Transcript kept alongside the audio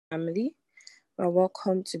family.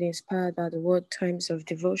 Welcome to the Inspired by the Word Times of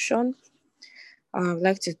Devotion. I would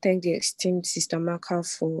like to thank the esteemed Sister Maka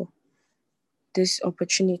for this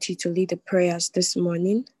opportunity to lead the prayers this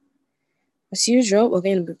morning. As usual, we're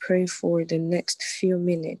going to be praying for the next few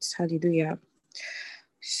minutes. Hallelujah.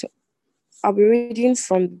 So I'll be reading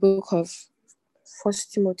from the book of 1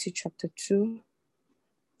 Timothy chapter 2,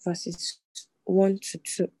 verses 1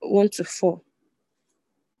 to 4.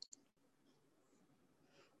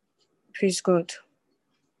 Praise God.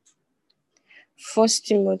 1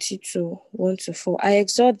 Timothy 2, 1 to 4. I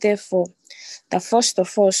exhort, therefore, that first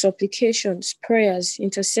of all, supplications, prayers,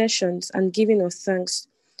 intercessions, and giving of thanks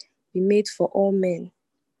be made for all men,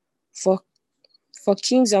 for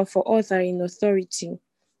kings and for all that are in authority,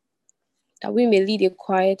 that we may lead a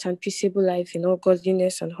quiet and peaceable life in all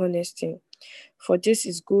godliness and honesty. For this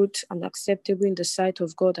is good and acceptable in the sight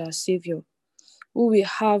of God our Savior, who will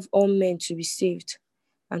have all men to be saved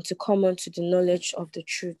and to come unto the knowledge of the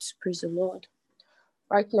truth. Praise the Lord.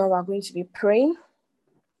 Right now, we're going to be praying.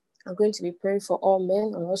 I'm going to be praying for all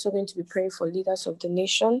men. I'm also going to be praying for leaders of the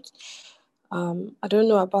nation. I don't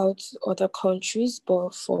know about other countries,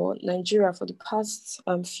 but for Nigeria, for the past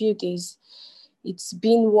few days, it's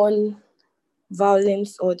been one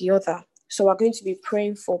violence or the other. So we're going to be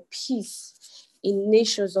praying for peace in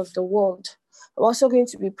nations of the world. We're also going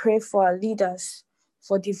to be praying for our leaders,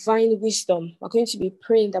 for divine wisdom. We're going to be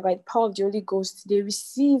praying that by the power of the Holy Ghost, they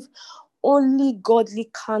receive only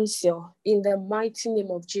godly counsel in the mighty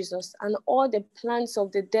name of Jesus, and all the plans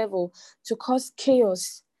of the devil to cause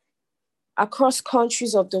chaos across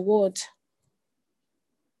countries of the world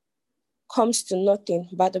comes to nothing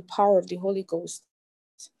by the power of the Holy Ghost.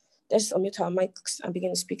 Let's unmute our mics and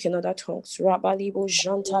begin to speak in other tongues. Let's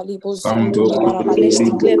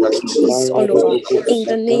declare peace all over in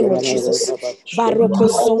the name of Jesus. Baroko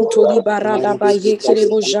Sonto Libarada by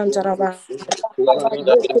Yekerebo Jantaraba.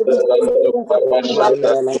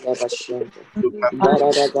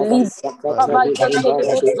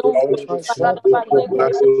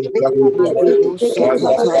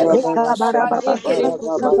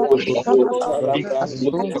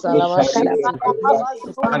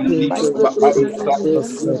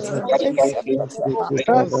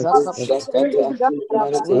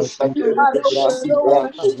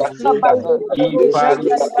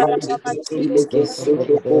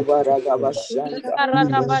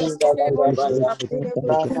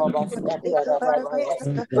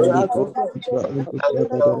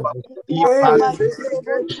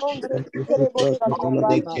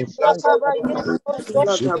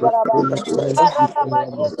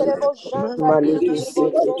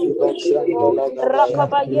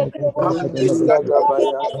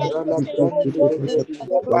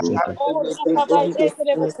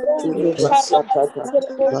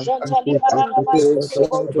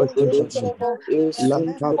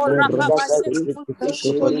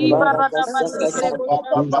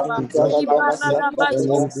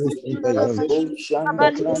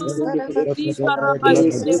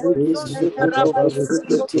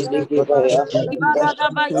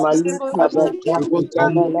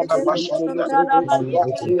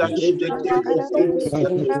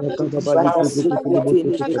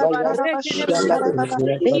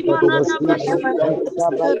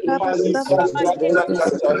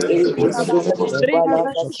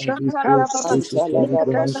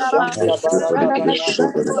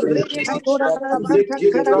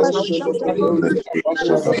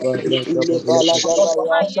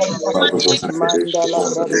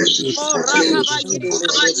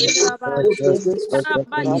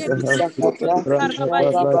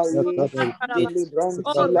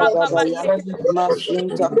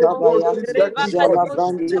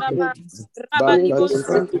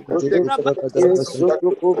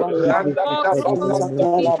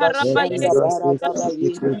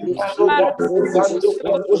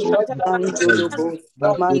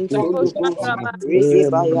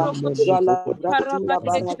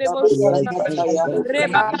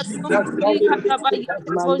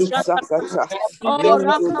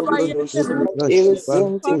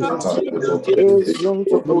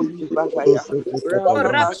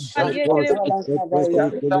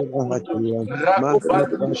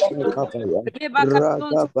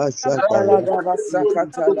 Maladaba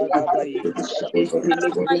sakata lagabaye.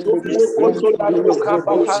 Ekelegrende besonto dolo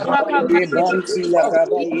grodosa. Rebanti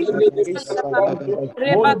lagabaye. Esonto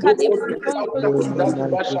Rebaka mondo di koto.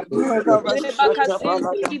 Bosonto Rebaka Ragabashata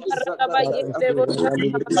Zintu balada Libaraba zakata. Yekrebo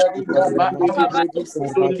Elegredos,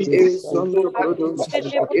 Erizonto Prodos,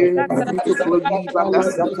 Erizonto Coliba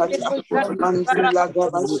Gasakata, Mandula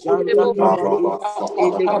Gabashanda Parade,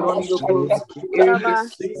 Elegrondocos,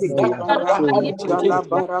 Ergesite Kebaya,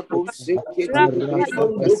 Galabaraco Sekete,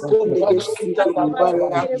 Legesite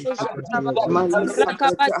Kebaya,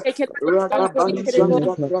 Malisakata,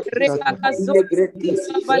 Ragabanjanda Gratis,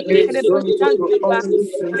 Ilegretis, Erizonto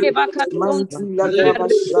Proonsus, Mantula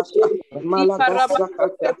Gabashata,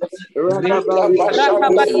 Malagasakata, Ragabai,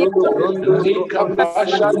 Esolo Grondo Pro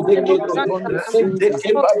Onsunta,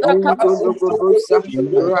 Mintologobosa,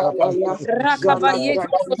 Rakaya,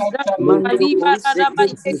 Jalagratis, Mantoko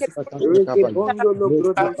Seketi, Regebondo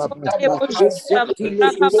Logrodos, Esetile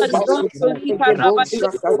Gesite, Regebo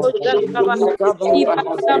Shakata, Likabaya,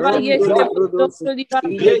 Rando Logrodos, Oh,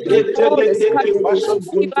 Ilegretele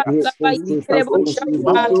Gesunta, Likabo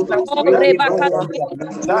Sokoto, Regebaya,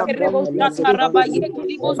 Rabonto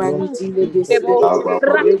Mantile de Sete,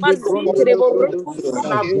 Regebondo Logrodos,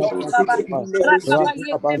 Ereketile de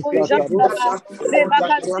Sete, Regebosa,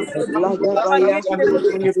 Lagabaya,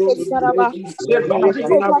 Endos, Regis,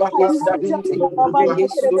 Ilegretis, Gesinte,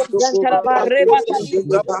 Regesoto, Barato,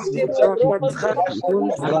 Sheleba, Rakata,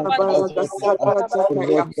 Muntagabara,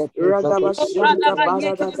 Sakatakaya, Ragabashanta,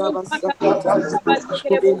 Baradagabasakata,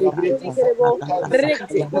 Elegretis,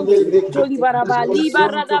 Sinte, Ilegretite,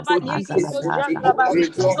 Zonto Kodike Sinte,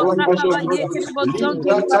 Regebondo Logrodos,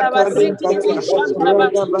 Likata Linkata,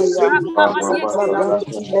 Ragabaya,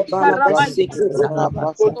 Zalabanti Lebalaga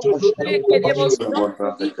Sekete,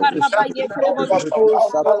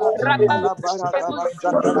 Jala Baragaba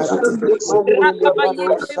Sakata, Mando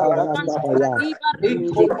Logrado Sakata,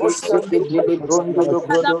 Indeke Seke Dele Brondo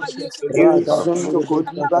Logrodos, Erizonto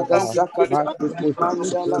Kodibaga Sakata,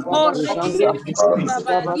 Mandala Oh, Gabashanda,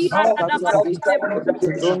 Ragaba Sakata,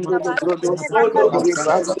 Brondo Logrodos,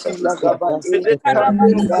 Rebanti Lagabaye,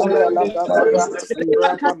 Zanda Lagabaya,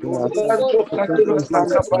 Ragabondo Manti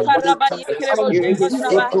Gretis,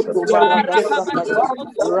 Irigesoto Kobaraga Sakata,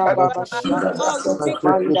 Rababa Shanta,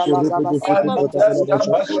 Mandala Gabasakata,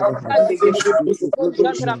 Ilegesuto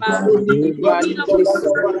Grodos, Maliges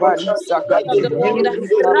Bali Sakate,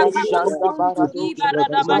 Likabashanda Barados,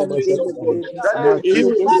 Mandele Gredis,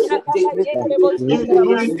 Elegesete Gredis,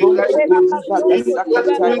 Ilegesonto Kodibaga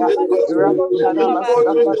Sakataya, Rakaraba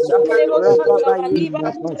Sakata, Ragabaye,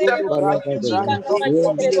 Toloba, Rande,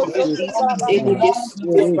 Ilegredis,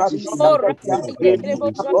 Elegesite Bali Sakata,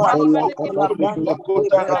 Elikaba, Alabrande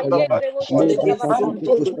Kebaya,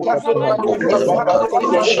 Elegesonto Grodos,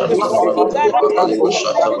 Ilegredite Gelegese,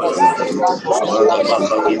 Rabonta Sakata,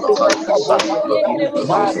 Ragabaye,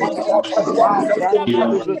 Malisakata, Rando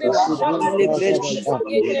Logrodos,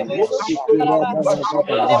 Ilegredis, Sakata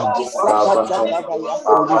Kabaya,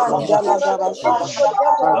 Mandala Gabashanda,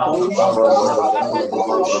 Radoshita Labarado,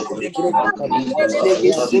 Ilegredis,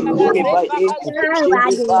 Ilegesete Kebaye,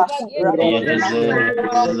 Sheleba,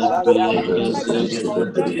 Ragadis,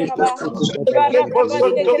 Kebaya,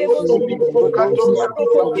 Godosa,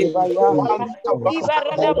 Kebaya,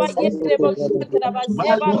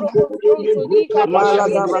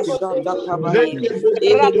 Malagabashanda Kabaya,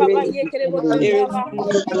 Elegredi,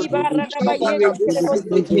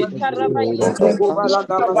 Iregesite,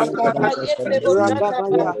 Kobalagabasata,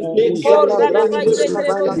 Ragabaya, Jalabrandi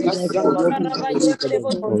Kabalagasakata,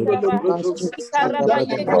 Mondologrodos,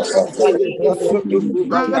 Elegesoto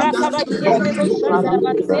Kubaya,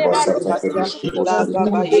 Malinde Basakata,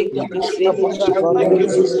 Lagabaye, Seleba,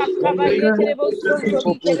 Rakabaye kerebo sonto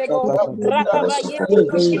likerebo. Rakabaye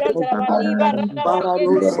kerebo jantaraba liba radaba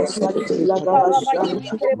Barados, yekerebo sonto Satila likarabaye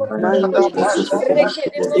Gabashanda, kerebo Mande jantaraba. Basata,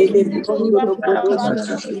 Rekerebo sonto Elegrondo liba radaba Logrodos,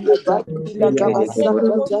 yekerebo Elebatila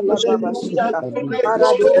yekerebo Gabasakata La sonto Babashita, likerebo.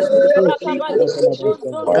 Parados, Rakabaye kerebo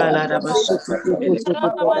sonto likerebo. Rakabaye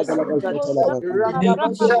Elegesuta, kerebo jantaraba. Rakabaye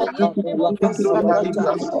Ragabashata, kerebo sonto. Lagasakata,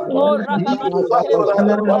 Oh, rakabaye kerebo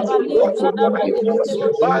jantaraba liba radaba yekerebo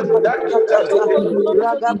jantaraba. Kata, Oh, sonto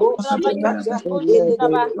Ragabo likarabaye Shikata, kerebo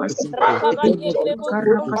jantaraba. Elegesuta, Rakabaye kerebo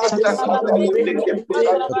sonto likaraba sekere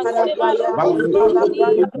jantaraba seba Paragaya, rokontoni Malabrandi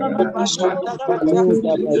likaraba jantaraba. Sakata,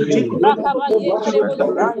 Rakabaye kerebo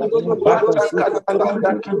sonto Randolo likaraba Godos, Gabasite,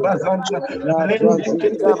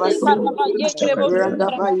 Rikarabaye kerebo jantaraba.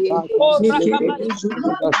 Ragabaye, Oh, rakabaye Elegedis,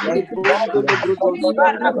 kerebo sonto Lebondo Logrodos, liba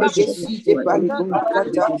rakabaye Regesite kerebo jantaraba.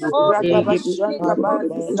 Balicumicata, Oh, Ragabashanda rakabaye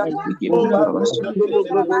Bandisa, kerebo Molondo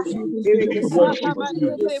Logrodos, Eregesite,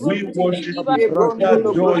 you. We worship you. We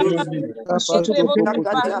Ebrondo adore your name.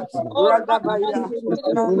 Zakata, Ragabaya,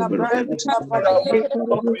 Nala Branda Pati,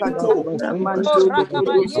 Kata, Manto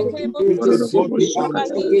Dozo,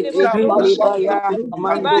 Segete, Lebaya,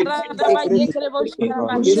 Mando,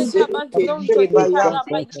 Segete, Baya,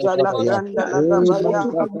 Jala Branda Lagabaya,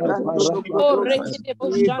 Rando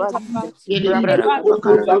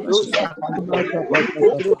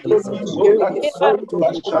Dozo, Ebas, Santo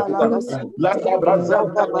Palagas,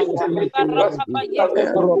 Ragabaya,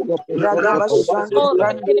 Radabashanda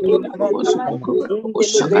Brandi Indelebeya,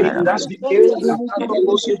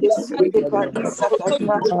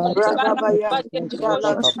 Radabaya,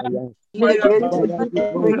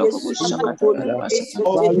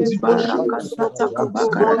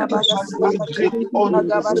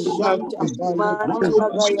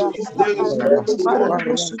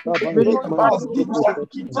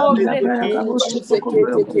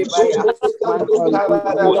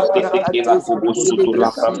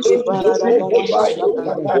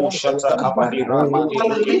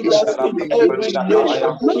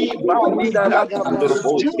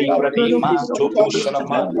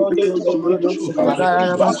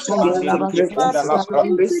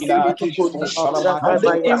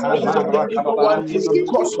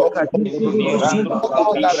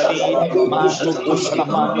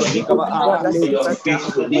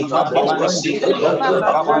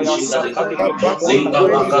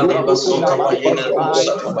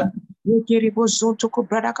 Yekeribozonto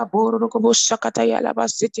kobrada kaboro kobo shakata yala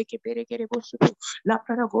basete kepere kerebosuto la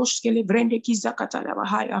praragosh kele brende kizakata la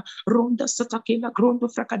bahaya ronda satakela grondo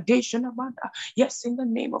frakadation amanda. Yes, in the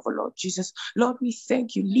name of the Lord Jesus, Lord, we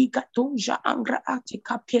thank you. Liga tonja angra ate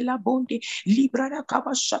kapela bonde librada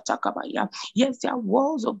kaba shata kabaya. Yes, there are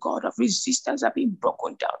walls of God of resistance have been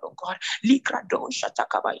broken down, oh God. Ligra don shata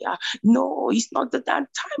kabaya. No, it's not the time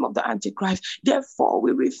of the Antichrist. Therefore,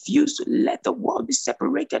 we refuse to let the world be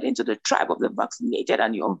separated into the tribe of the vaccinated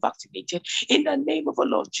and the unvaccinated. In the name of the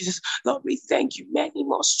Lord Jesus, Lord, we thank you. Many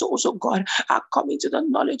more souls, oh God, are coming to the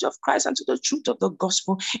knowledge of Christ and to the truth of the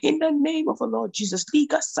gospel. In the name of the Lord Jesus,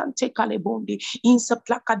 Liga Sante Kalebondi, Insa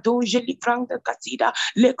Placadonge, Libranda Katida,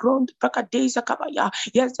 Legrond Prakadeza Kabaya.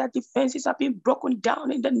 Yes, their defenses have been broken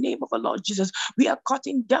down in the name of the Lord Jesus. We are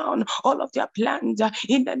cutting down all of their plans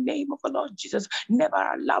in the name of the Lord Jesus, never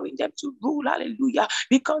allowing them to rule. Hallelujah.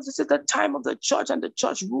 Because this is the time of the church and the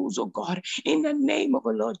church rules, oh God, in the name of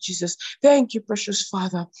the Lord Jesus. Thank you, precious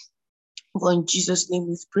Father. For in Jesus' name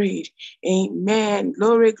we've prayed. Amen.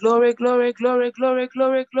 Glory, glory, glory, glory, glory,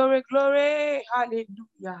 glory, glory, glory.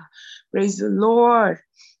 Hallelujah. Praise the Lord.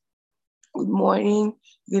 Good morning,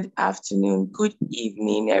 good afternoon, good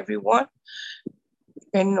evening, everyone.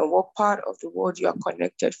 Depending on what part of the world you are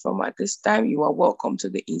connected from at this time, you are welcome to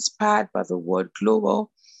the Inspired by the Word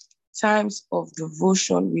Global Times of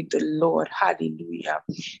Devotion with the Lord. Hallelujah.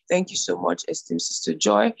 Thank you so much, esteemed Sister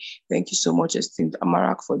Joy. Thank you so much, esteemed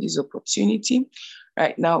Amarak, for this opportunity.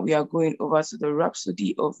 Right now, we are going over to the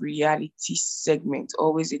Rhapsody of Reality segment.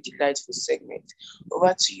 Always a delightful segment.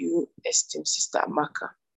 Over to you, esteemed Sister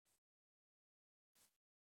Amaka.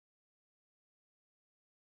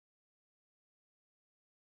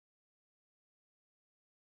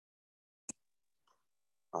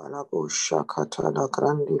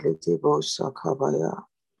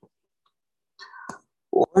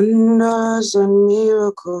 Wonders and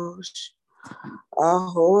miracles are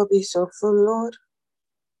hobbies of the Lord,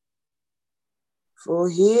 for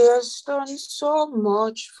He has done so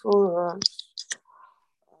much for us.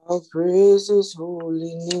 I'll praise His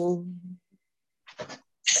holy name.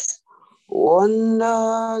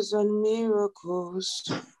 Wonders and miracles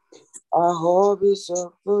are hobbies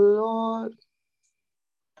of the Lord,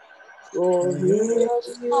 for He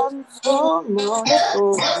has done so much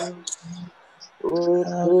for us. We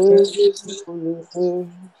praise His holy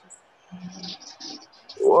name.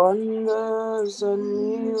 Wonders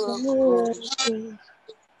and miracles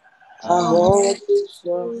are hobbies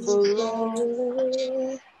of the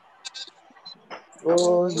Lord,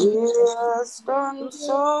 for He has done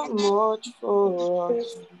so much for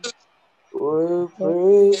us. We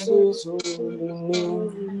praise His holy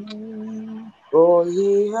name, for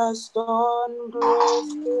He has done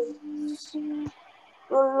great things.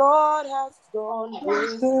 The Lord has done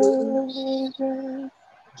great things.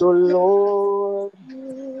 The Lord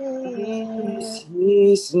is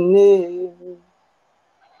His name,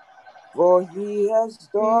 for He has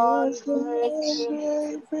done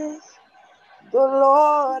great things. The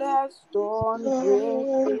Lord has done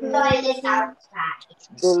great things.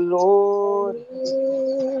 The Lord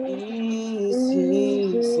is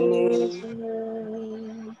His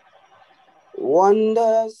name.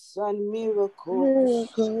 Wonders and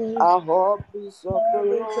miracles are hobbies of the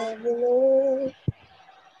Lord.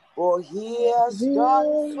 For he has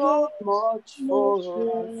done so much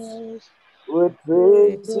for us. We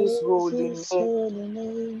praise his holy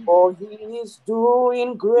name. For he is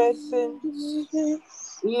doing great things.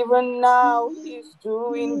 Even now he's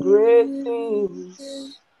doing great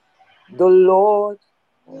things. The Lord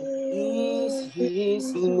is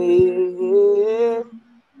his name.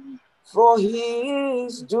 For he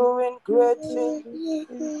is doing great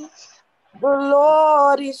things. The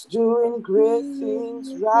Lord is doing great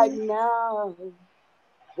things right now.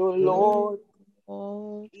 The Lord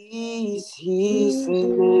is his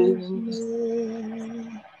name.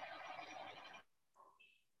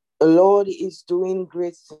 The Lord is doing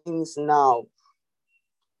great things now.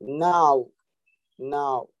 Now.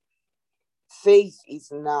 Faith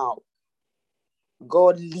is now.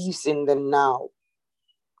 God lives in the now.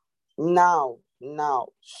 Now.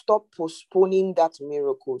 Stop postponing that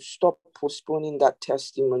miracle. Stop postponing that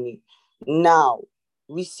testimony. Now.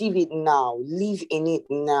 Receive it now. Live in it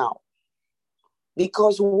now.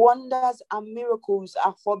 Because wonders and miracles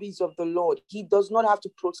are hobbies of the Lord. He does not have to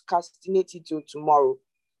procrastinate it till tomorrow.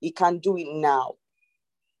 He can do it now.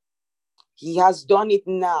 He has done it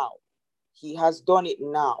now. He has done it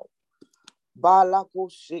now.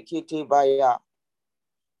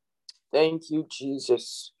 Thank you,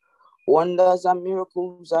 Jesus. Wonders and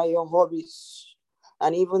miracles are your hobbies.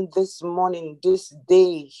 And even this morning, this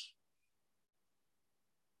day,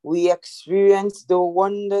 we experience the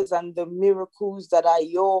wonders and the miracles that are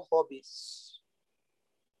your hobbies.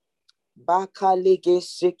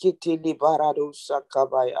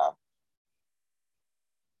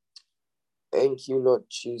 Thank you, Lord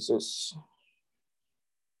Jesus.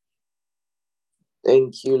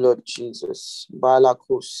 Thank you, Lord Jesus.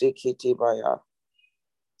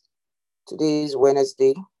 Today is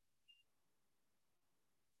Wednesday.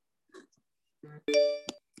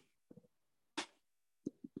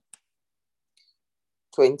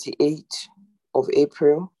 (28th of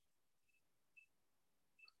April).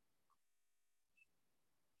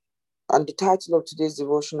 And the title of today's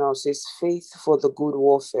devotional says, Faith for the Good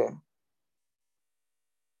Warfare.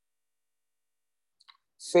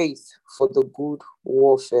 Faith for the good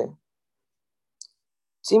warfare.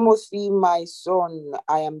 Timothy, my son,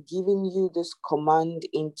 I am giving you this command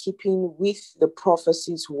in keeping with the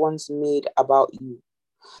prophecies once made about you,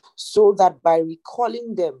 so that by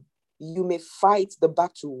recalling them, you may fight the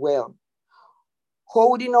battle well,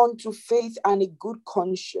 holding on to faith and a good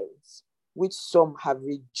conscience, which some have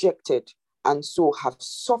rejected and so have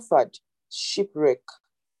suffered shipwreck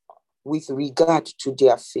with regard to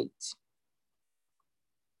their faith.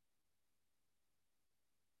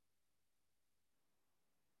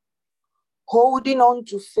 Holding on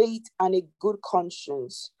to faith and a good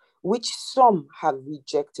conscience, which some have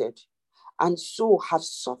rejected, and so have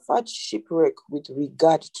suffered shipwreck with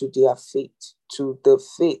regard to their faith, to the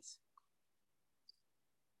faith.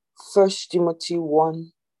 1 Timothy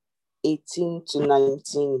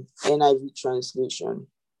 1:18-19, NIV translation.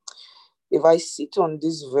 If I sit on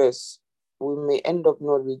this verse, we may end up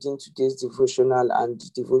not reading today's devotional and the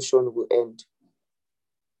devotion will end.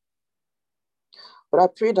 But I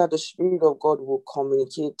pray that the Spirit of God will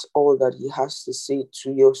communicate all that he has to say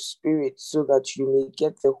to your spirit so that you may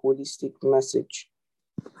get the holistic message.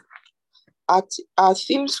 Our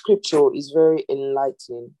theme scripture is very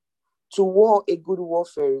enlightening. To war a good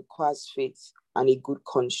warfare requires faith and a good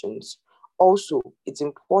conscience. Also, it's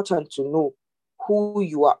important to know who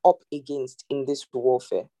you are up against in this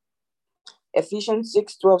warfare. Ephesians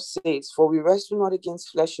 6:12 says, For we wrestle not against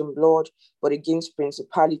flesh and blood, but against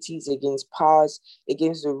principalities, against powers,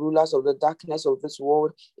 against the rulers of the darkness of this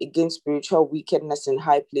world, against spiritual wickedness in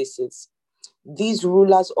high places. These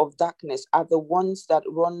rulers of darkness are the ones that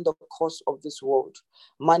run the course of this world,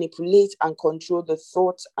 manipulate and control the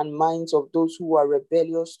thoughts and minds of those who are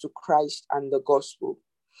rebellious to Christ and the gospel.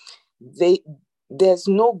 There's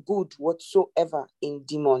no good whatsoever in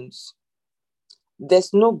demons.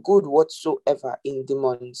 There's no good whatsoever in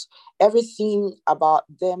demons. Everything about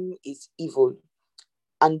them is evil,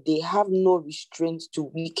 and they have no restraint to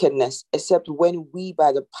wickedness, except when we,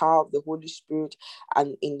 by the power of the Holy Spirit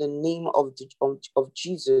and in the name of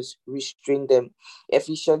Jesus, restrain them.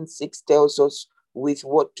 Ephesians 6 tells us with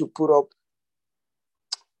what to put up.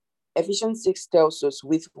 Ephesians 6 tells us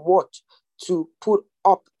with what to put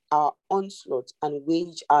up our onslaught and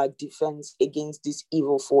wage our defense against these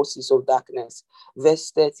evil forces of darkness.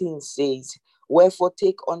 Verse 13 says, Wherefore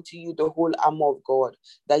take unto you the whole armor of God,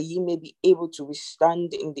 that ye may be able to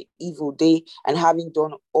withstand in the evil day, and having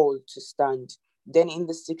done all to stand. Then in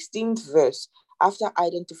the 16th verse, After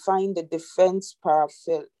identifying the defense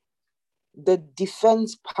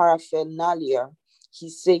paraphernalia, he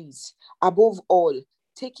says, above all,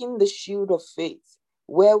 taking the shield of faith,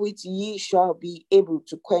 wherewith ye shall be able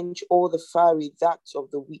to quench all the fiery darts of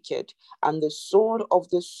the wicked, and the sword of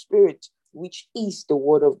the Spirit, which is the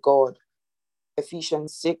word of God.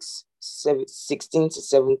 Ephesians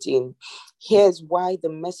 6:16-17. Here's why the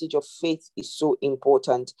message of faith is so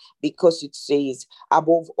important, because it says,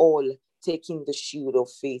 above all, taking the shield of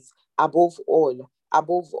faith, above all,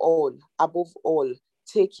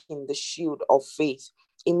 taking the shield of faith.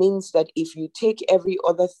 It means that if you take every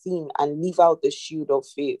other thing and leave out the shield of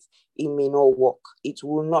faith, it may not work. It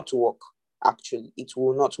will not work. Actually, it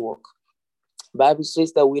will not work. The Bible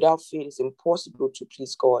says that without faith, it's impossible to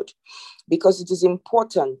please God, because it is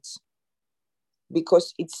important,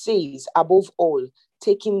 because it says, above all,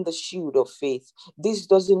 taking the shield of faith. This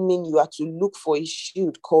doesn't mean you are to look for a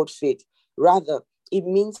shield called faith. Rather, it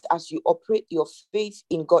means as you operate your faith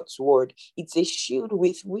in God's word, it's a shield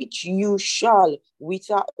with which you shall,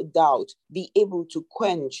 without doubt, be able to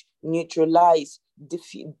quench, neutralize,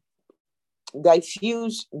 diffuse,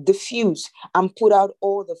 and put out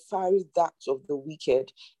all the fiery darts of the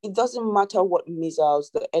wicked. It doesn't matter what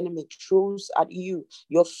missiles the enemy throws at you,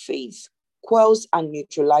 your faith quells and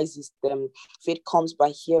neutralizes them. Faith comes by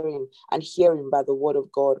hearing, and hearing by the word of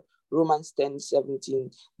God. Romans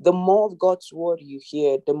 10:17. The more of God's word you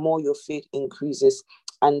hear, the more your faith increases.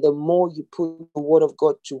 And the more you put the word of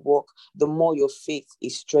God to work, the more your faith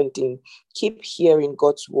is strengthened. Keep hearing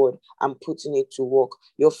God's word and putting it to work.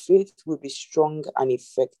 Your faith will be strong and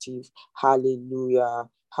effective. Hallelujah.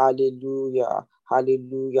 Hallelujah.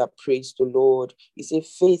 Hallelujah. Praise the Lord. It's a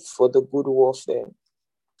faith for the good warfare.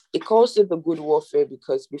 It calls it the good warfare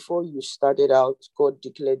because before you started out, God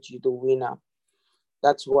declared you the winner.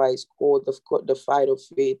 That's why it's called the fight of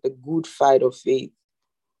faith, the good fight of faith.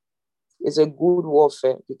 It's a good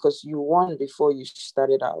warfare because you won before you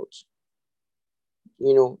started out.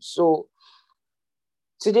 So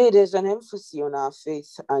today there's an emphasis on our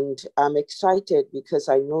faith, and I'm excited because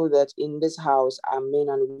I know that in this house are men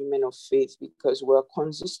and women of faith, because we're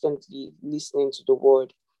consistently listening to the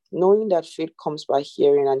word, knowing that faith comes by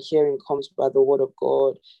hearing and hearing comes by the word of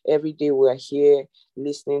God. Every day we're here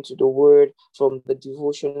listening to the word from the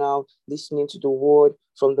devotional, listening to the word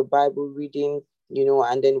from the Bible reading,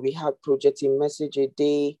 and then we have projecting message a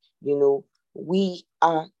day. We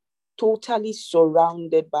are totally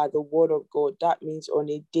surrounded by the word of God. That means on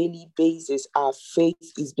a daily basis, our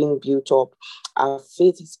faith is being built up. Our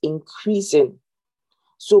faith is increasing.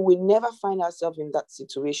 So we never find ourselves in that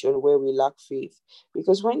situation where we lack faith.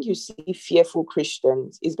 Because when you see fearful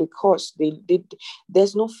Christians, it's because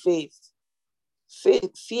there's no faith.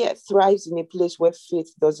 Fear thrives in a place where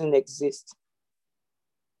faith doesn't exist.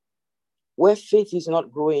 Where faith is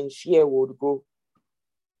not growing, fear would grow.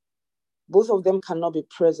 Both of them cannot be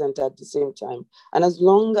present at the same time. And as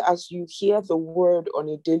long as you hear the word on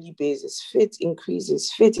a daily basis, faith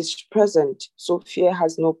increases, faith is present, so fear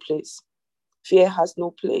has no place. Fear has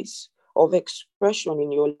no place of expression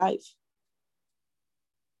in your life.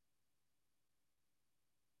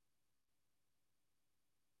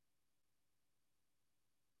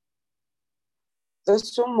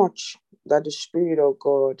 There's so much that the Spirit of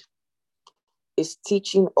God is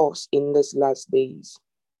teaching us in these last days.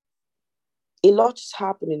 A lot is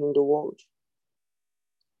happening in the world.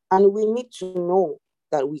 And we need to know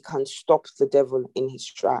that we can stop the devil in his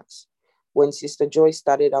tracks. When Sister Joy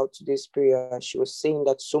started out today's prayer, she was saying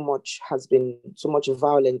that so much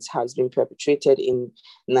violence has been perpetrated in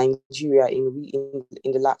Nigeria in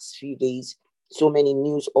the last few days. So many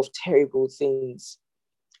news of terrible things.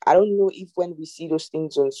 I don't know if when we see those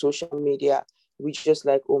things on social media, we just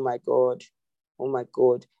like, oh my God,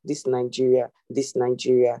 this Nigeria.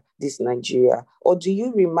 Or do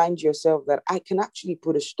you remind yourself that I can actually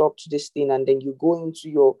put a stop to this thing, and then you go into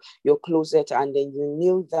your closet and then you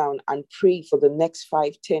kneel down and pray for the next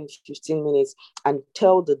 5, 10, 15 minutes and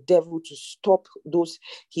tell the devil to stop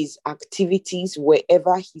his activities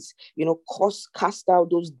wherever he's, cast out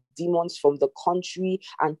those demons from the country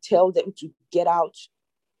and tell them to get out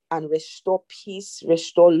and restore peace,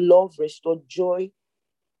 restore love, restore joy.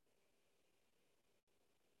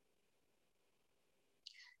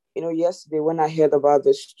 Yesterday when I heard about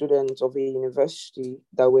the students of a university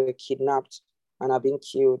that were kidnapped and are being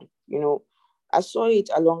killed, I saw it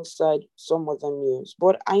alongside some other news,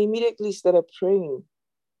 but I immediately started praying.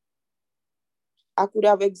 I could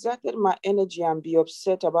have exerted my energy and be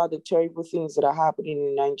upset about the terrible things that are happening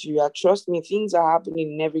in Nigeria. Trust me, things are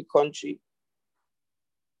happening in every country.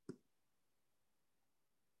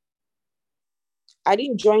 I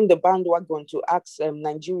didn't join the bandwagon to ask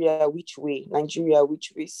Nigeria which way. Nigeria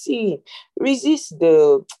which way. See, resist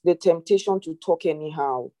the temptation to talk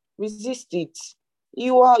anyhow. Resist it.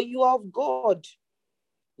 You are of God.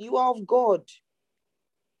 You are of God.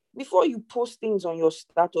 Before you post things on your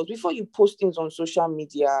status, before you post things on social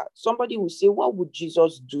media, somebody will say, what would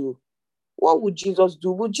Jesus do? What would Jesus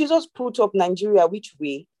do? Would Jesus put up Nigeria which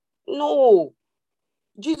way? No.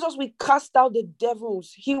 Jesus will cast out the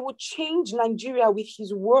devils. He will change Nigeria with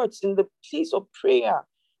his words in the place of prayer.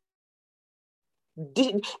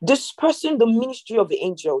 Dispersing the ministry of the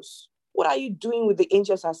angels. What are you doing with the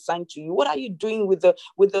angels assigned to you? What are you doing with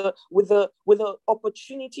the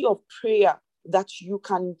opportunity of prayer that you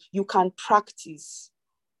can practice?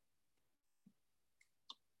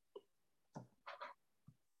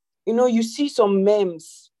 You know, you see some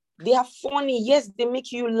memes. They are funny. Yes, they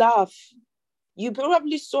make you laugh. You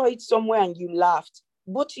probably saw it somewhere and you laughed.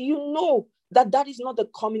 But you know that is not the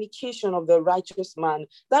communication of the righteous man.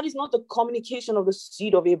 That is not the communication of the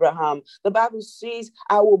seed of Abraham. The Bible says,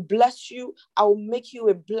 I will bless you. I will make you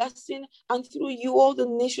a blessing. And through you, all the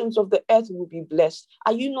nations of the earth will be blessed.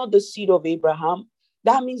 Are you not the seed of Abraham?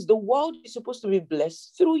 That means the world is supposed to be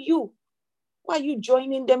blessed through you. Why are you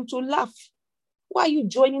joining them to laugh? Why are you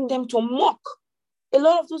joining them to mock? A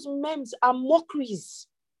lot of those memes are mockeries.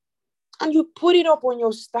 And you put it up on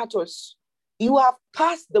your status. You have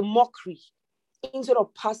passed the mockery instead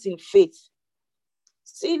of passing faith.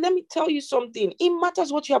 See, let me tell you something. It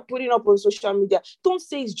matters what you are putting up on social media. Don't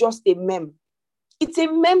say it's just a meme. It's a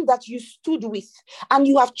meme that you stood with, and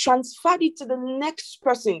you have transferred it to the next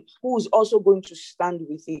person who is also going to stand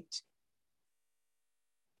with it.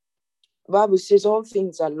 The Bible says all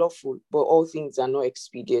things are lawful, but all things are not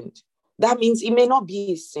expedient. That means it may not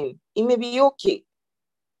be a sin. It may be okay.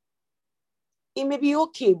 It may be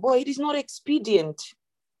okay, but it is not expedient.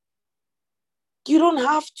 You don't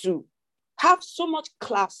have to have so much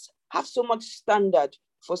class, have so much standard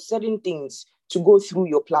for certain things to go through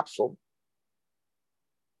your platform.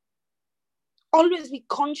 Always be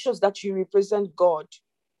conscious that you represent God.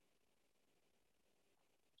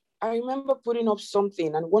 I remember putting up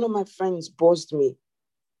something and one of my friends buzzed me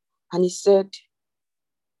and he said,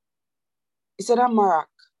 Amarak,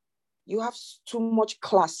 you have too much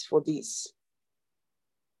class for this.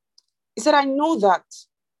 He said, I know that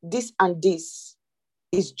this and this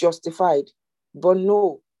is justified, but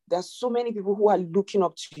no, there's so many people who are looking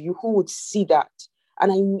up to you who would see that.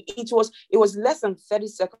 And it was less than 30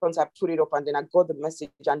 seconds I put it up, and then I got the message,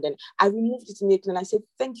 and then I removed it immediately, and I said,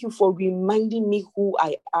 thank you for reminding me who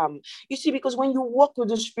I am. You see, because when you walk with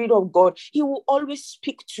the Spirit of God, he will always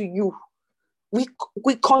speak to you.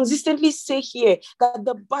 We consistently say here that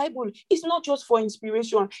the Bible is not just for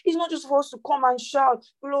inspiration. It's not just for us to come and shout,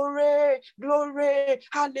 glory, glory,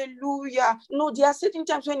 hallelujah. No, there are certain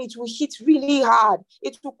times when it will hit really hard.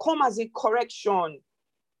 It will come as a correction.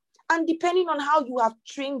 And depending on how you have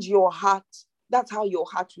trained your heart, that's how your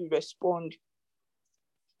heart will respond.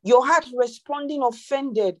 Your heart responding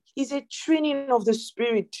offended is a training of the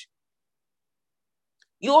Spirit.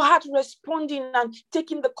 Your heart responding and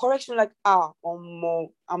taking the correction like,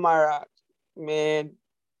 Amara, man,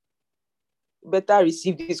 better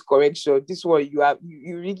receive this correction. This one,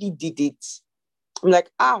 you really did it. I'm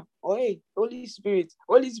like, Holy Spirit,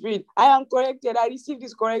 I am corrected. I received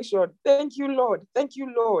this correction. Thank you, Lord. Thank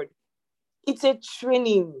you, Lord. It's a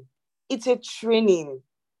training. It's a training.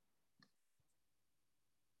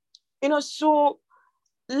 So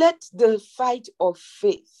let the fight of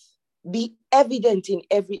faith be evident in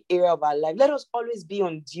every area of our life. Let us always be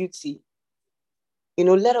on duty.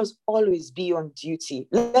 Let us always be on duty.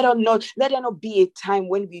 Let there not be a time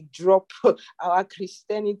when we drop our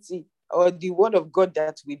Christianity or the word of God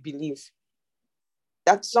that we believe.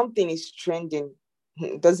 That something is trending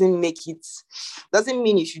doesn't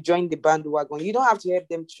mean you should join the bandwagon. You don't have to help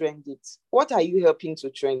them trend it. What are you helping to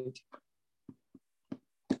trend?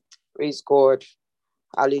 Praise God.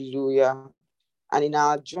 Hallelujah. And in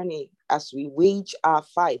our journey, as we wage our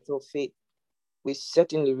fight of faith, we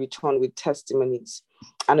certainly return with testimonies.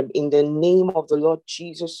 And in the name of the Lord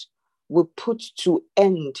Jesus, we put to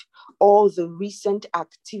end all the recent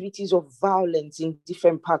activities of violence in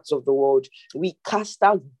different parts of the world. We cast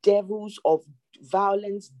out devils of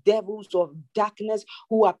violence, devils of darkness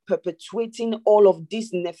who are perpetuating all of these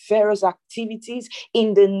nefarious activities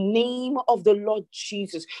in the name of the Lord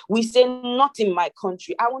Jesus. We say, not in my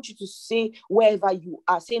country. I want you to say wherever you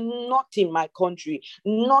are, say, not in my country,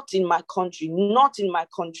 not in my country, not in my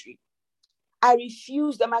country. I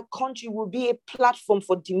refuse that my country will be a platform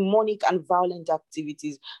for demonic and violent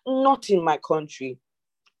activities. Not in my country.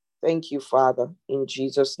 Thank you, Father. In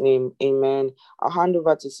Jesus' name, amen. I'll hand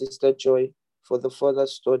over to Sister Joy for the further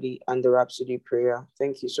study and the Rhapsody prayer.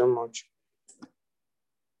 Thank you so much.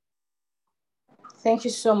 Thank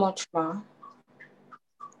you so much, Ma.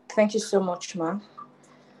 Thank you so much, Ma.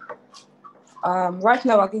 Right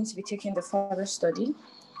now, we're going to be taking the further study,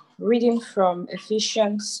 reading from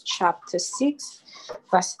Ephesians chapter 6,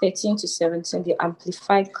 verse 13 to 17, the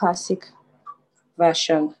Amplified Classic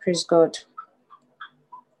Version. Praise God.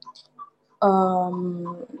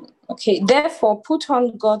 Okay, therefore, put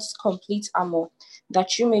on God's complete armor,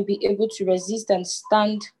 that you may be able to resist and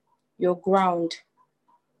stand your ground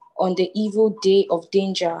on the evil day of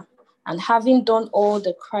danger, and having done all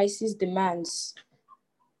the crisis demands,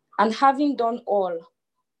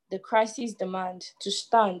 to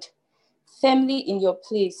stand firmly in your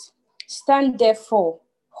place. Stand therefore,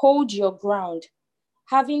 hold your ground,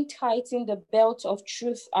 having tightened the belt of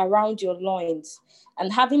truth around your loins,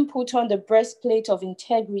 and having put on the breastplate of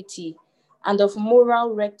integrity and of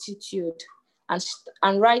moral rectitude,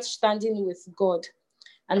 and right standing with God,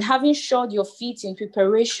 and having shod your feet in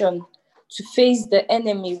preparation to face the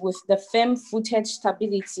enemy with the firm-footed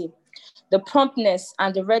stability, the promptness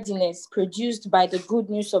and the readiness produced by the good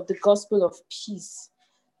news of the gospel of peace.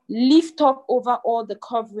 Lift up over all the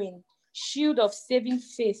covering, shield of saving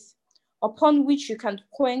faith, upon which you can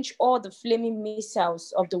quench all the flaming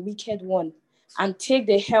missiles of the wicked one, and take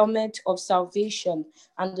the helmet of salvation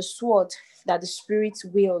and the sword that the Spirit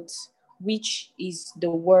wields, which is the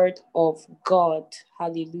word of God.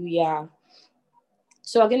 Hallelujah.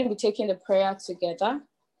 So we're going to be taking the prayer together.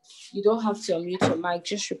 You don't have to unmute your mic.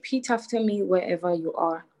 Just repeat after me wherever you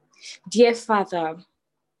are. Dear Father,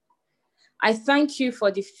 I thank you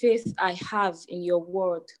for the faith I have in your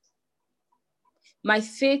word. My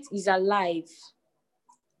faith is alive,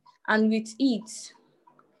 and with it,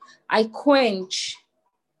 I quench,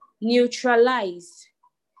 neutralize,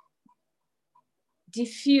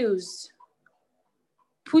 diffuse,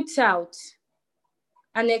 put out,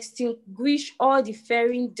 and extinguish all the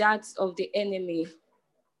fiery darts of the enemy,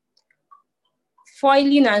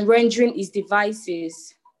 foiling and rendering his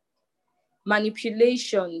devices,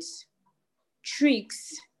 manipulations,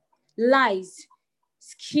 tricks, lies,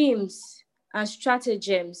 schemes, and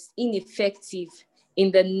stratagems ineffective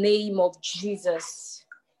in the name of Jesus.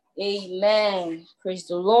 Amen. Praise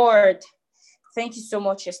the Lord. Thank you so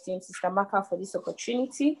much, esteemed Sister Maka, for this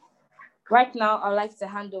opportunity. Right now, I'd like to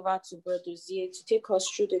hand over to Brother Dozier to take us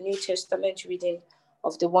through the New Testament reading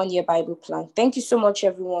of the one-year Bible plan. Thank you so much,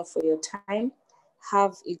 everyone, for your time.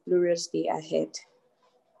 Have a glorious day ahead.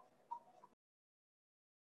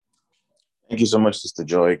 Thank you so much, Sister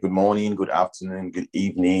Joy. Good morning, good afternoon, good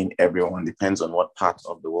evening, everyone. Depends on what part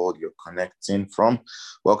of the world you're connecting from.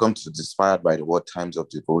 Welcome to Inspired by the Word Times of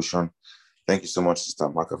Devotion. Thank you so much, Sister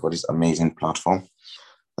Maka, for this amazing platform.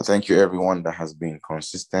 And thank you, everyone that has been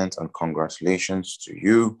consistent, and congratulations to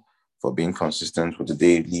you for being consistent with the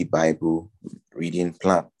daily Bible reading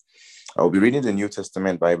plan. I will be reading the New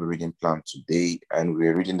Testament Bible reading plan today, and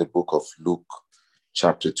we're reading the book of Luke,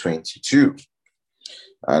 chapter 22.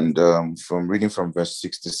 And from reading from verse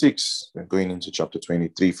 66, we're going into chapter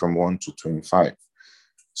 23 from 1 to 25.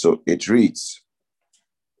 So it reads,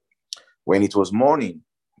 when it was morning,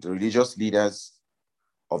 the religious leaders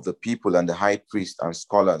of the people and the high priest and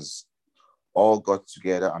scholars all got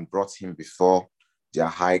together and brought him before their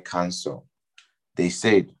high council. They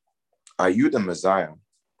said, "Are you the Messiah?"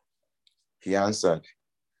 He answered,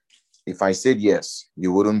 "If I said yes,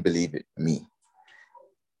 you wouldn't believe me.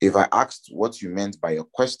 If I asked what you meant by your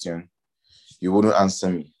question, you wouldn't answer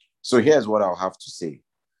me. So here's what I'll have to say.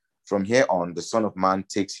 From here on, the Son of Man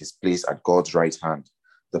takes his place at God's right hand,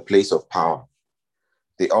 the place of power."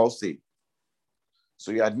 They all say,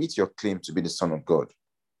 "So you admit your claim to be the Son of God?"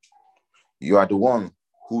 "You are the one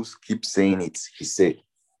who keeps saying it," he said.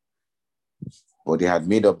 But they had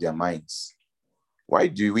made up their minds. "Why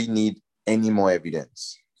do we need any more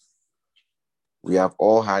evidence? We have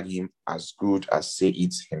all had him as good as say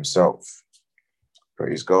it himself."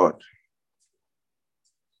 Praise God.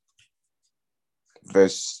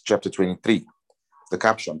 Verse chapter 23, the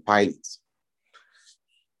caption, Pilate.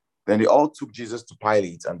 Then they all took Jesus to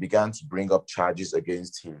Pilate and began to bring up charges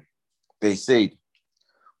against him. They said,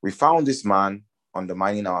 "We found this man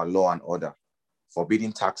undermining our law and order,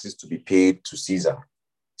 forbidding taxes to be paid to Caesar,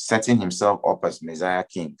 setting himself up as Messiah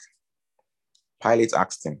king." Pilate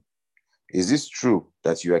asked him, "Is this true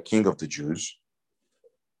that you are king of the Jews?"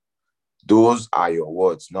 "Those are your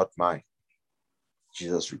words, not mine,"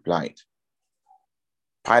 Jesus replied.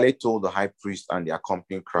 Pilate told the high priest and the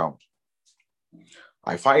accompanying crowd,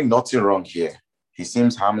 "I find nothing wrong here. He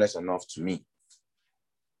seems harmless enough to me."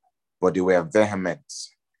 but they were vehement.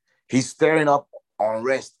 He's stirring up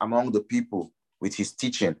unrest among the people with his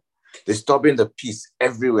teaching, disturbing the peace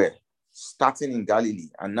everywhere, starting in Galilee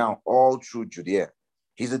and now all through Judea.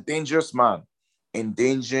 He's a dangerous man,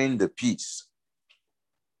 endangering the peace.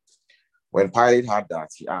 When Pilate heard that,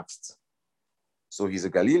 he asked, so he's a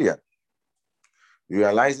Galilean?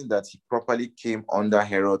 Realizing that he properly came under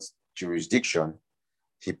Herod's jurisdiction,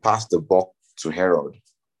 he passed the buck to Herod,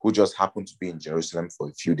 who just happened to be in Jerusalem for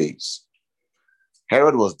a few days.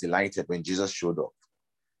 Herod was delighted when Jesus showed up.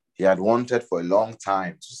 He had wanted for a long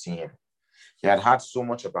time to see him. He had heard so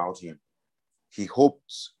much about him. He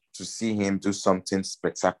hoped to see him do something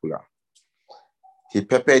spectacular. He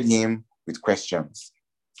peppered him with questions.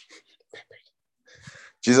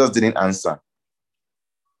 Jesus didn't answer.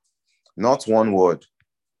 Not one word.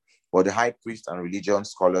 But the high priest and religion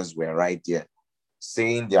scholars were right there,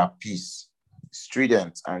 saying their piece,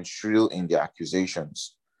 strident and shrill in their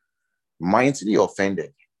accusations. Mightily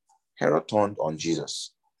offended, Herod turned on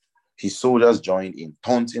Jesus. His soldiers joined in,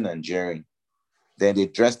 taunting and jeering. Then they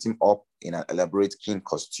dressed him up in an elaborate king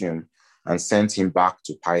costume and sent him back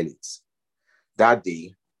to Pilate. That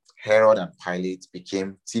day, Herod and Pilate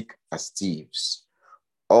became thick as thieves.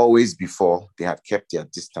 Always before, they had kept their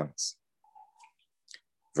distance.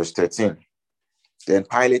 Verse 13. Then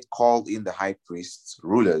Pilate called in the high priests,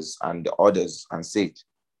 rulers, and the others and said,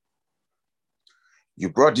 you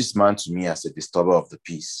brought this man to me as a disturber of the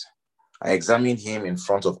peace. I examined him in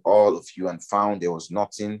front of all of you and found there was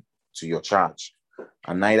nothing to your charge,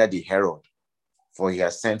 and neither did Herod, for he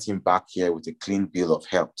has sent him back here with a clean bill of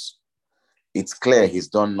health. It's clear he's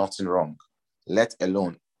done nothing wrong, let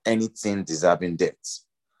alone anything deserving death.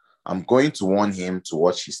 I'm going to warn him to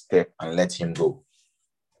watch his step and let him go.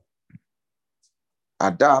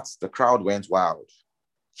 At that, the crowd went wild.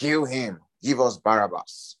 Kill him, give us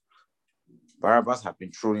Barabbas. Barabbas had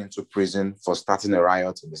been thrown into prison for starting a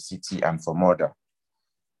riot in the city and for murder.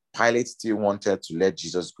 Pilate still wanted to let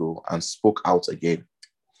Jesus go and spoke out again.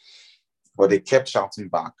 But they kept shouting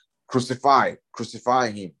back, crucify,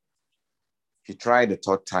 crucify him. He tried a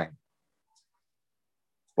third time.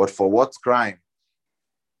 But for what crime?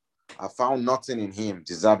 I found nothing in him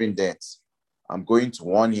deserving death. I'm going to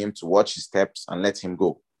warn him to watch his steps and let him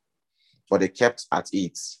go. But they kept at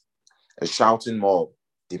it, a shouting mob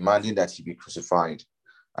demanding that he be crucified.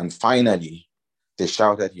 And finally, they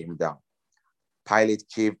shouted him down. Pilate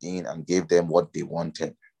caved in and gave them what they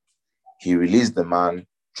wanted. He released the man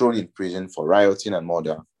thrown in prison for rioting and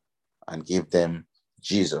murder and gave them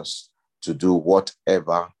Jesus to do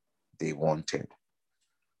whatever they wanted.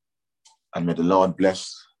 And may the Lord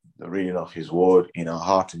bless the reading of his word in our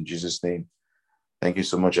heart in Jesus' name. Thank you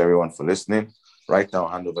so much, everyone, for listening. Right now,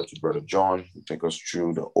 I'll hand over to Brother John to take us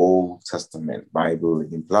through the Old Testament Bible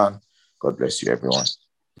reading plan. God bless you, everyone.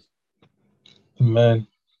 Amen.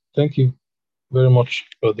 Thank you very much,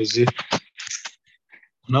 Brother Z.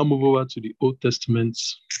 Now move over to the Old Testament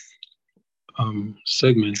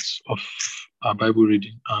segments of our Bible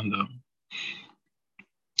reading. And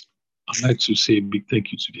I'd like to say a big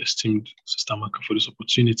thank you to the esteemed Sister Maka for this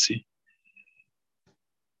opportunity.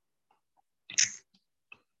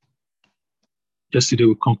 Yesterday,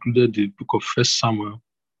 we concluded the book of 1 Samuel.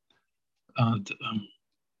 And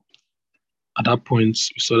at that point,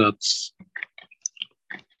 we saw that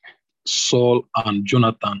Saul and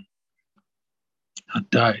Jonathan had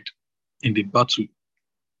died in the battle.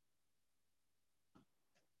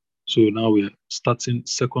 So now we're starting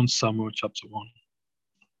 2 Samuel chapter 1.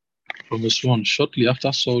 From verse 1, shortly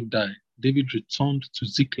after Saul died, David returned to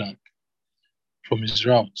Ziklag from his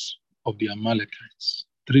rout of the Amalekites.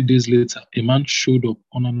 3 days later, a man showed up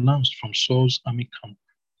unannounced from Saul's army camp,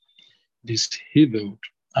 disheveled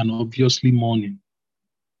and obviously mourning.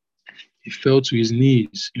 He fell to his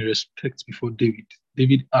knees in respect before David.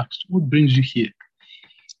 David asked, what brings you here?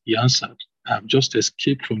 He answered, I have just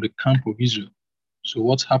escaped from the camp of Israel. So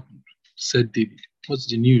what happened? Said David. What's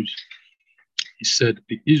the news? He said,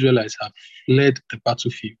 the Israelites have fled the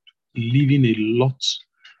battlefield, leaving a lot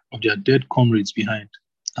of their dead comrades behind,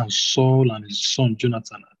 and Saul and his son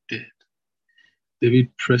Jonathan are dead. David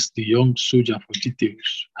pressed the young soldier for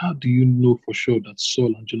details. How do you know for sure that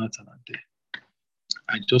Saul and Jonathan are dead?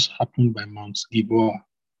 I just happened by Mount Gilboa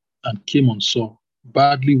and came on Saul,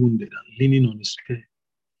 badly wounded and leaning on his spear,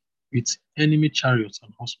 with enemy chariots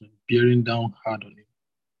and horsemen bearing down hard on him.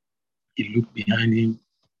 He looked behind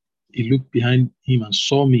him and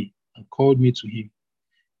saw me and called me to him.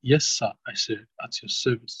 Yes, sir, I said, at your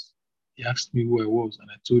service. He asked me who I was, and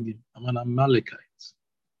I told him, I'm an Amalekite.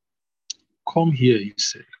 Come here, he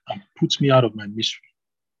said, and put me out of my misery.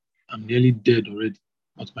 I'm nearly dead already,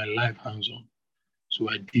 but my life hangs on. So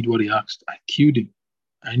I did what he asked. I killed him.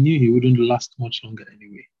 I knew he wouldn't last much longer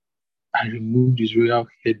anyway. I removed his royal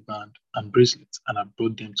headband and bracelet and I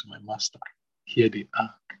brought them to my master. Here they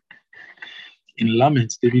are. In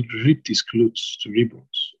lament, David ripped his clothes to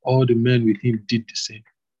ribbons. All the men with him did the same.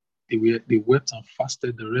 They wept and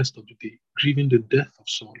fasted the rest of the day, grieving the death of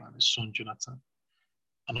Saul and his son Jonathan,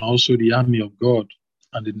 and also the army of God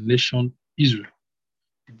and the nation Israel,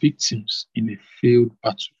 victims in a failed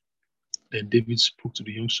battle. Then David spoke to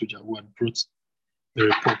the young soldier who had brought the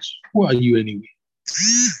report. Who are you anyway?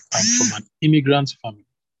 I'm from an immigrant family,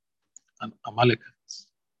 an Amalekite.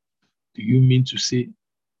 Do you mean to say,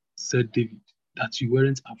 said David, that you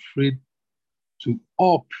weren't afraid to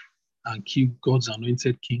up and kill God's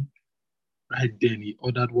anointed king? Right then, he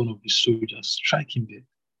ordered one of his soldiers, strike him dead.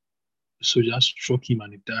 The soldier struck him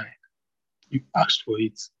and he died. You asked for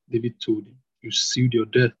it, David told him. You sealed your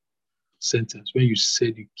death sentence when you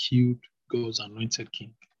said you killed God's anointed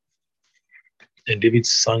king. And David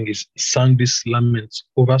sang this lament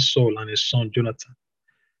over Saul and his son Jonathan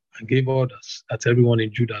and gave orders that everyone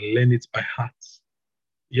in Judah learn it by heart.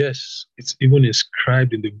 Yes, it's even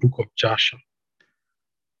inscribed in the book of Joshua.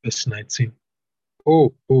 Verse 19.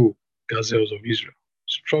 Oh, gazelles of Israel,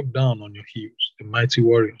 struck down on your heels, the mighty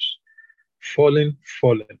warriors. Fallen,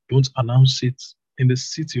 don't announce it in the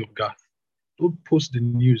city of Gath. Don't post the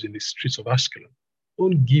news in the streets of Ashkelon.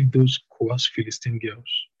 Don't give those coarse Philistine girls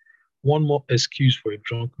one more excuse for a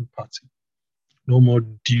drunken party. No more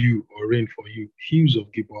dew or rain for you, hills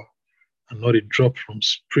of Gilboa, and not a drop from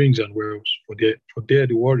springs and wells, for there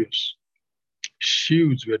the warriors.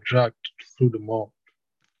 Shields were dragged through the mud.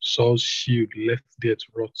 Saul's shield left there to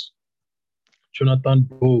rot. Jonathan's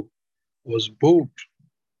bow was bold.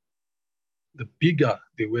 The bigger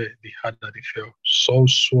they were, the harder they fell.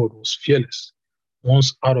 Saul's sword was fearless.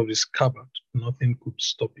 Once out of his scabbard, nothing could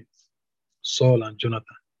stop it. Saul and Jonathan,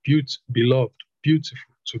 beloved,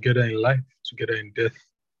 beautiful, together in life, together in death,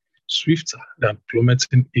 swifter than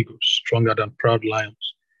plummeting eagles, stronger than proud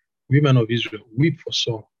lions. Women of Israel, weep for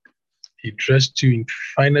Saul. He dressed you in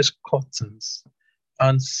finest cottons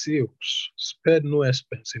and silks, spared no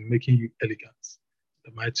expense in making you elegant.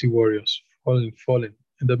 The mighty warriors, falling,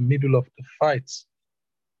 in the middle of the fight.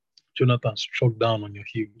 Jonathan struck down on your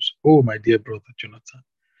heels. Oh, my dear brother Jonathan,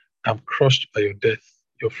 I'm crushed by your death.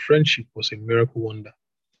 Your friendship was a miracle wonder.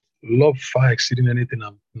 Love far exceeding anything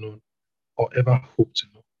I've known or ever hoped to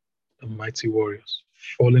know. The mighty warriors,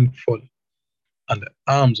 falling, and the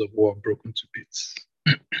arms of war broken to bits.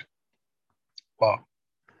 Wow.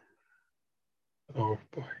 Oh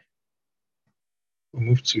boy. We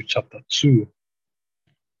move to chapter 2.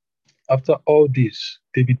 After all this,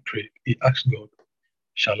 David prayed. He asked God,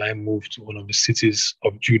 shall I move to one of the cities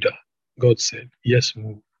of Judah? God said, yes,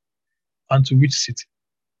 move. And to which city?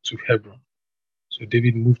 To Hebron. So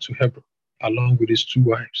David moved to Hebron, along with his 2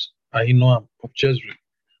 wives, Ahinoam of Jezreel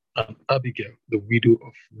and Abigail, the widow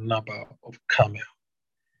of Nabal of Carmel.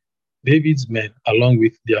 David's men, along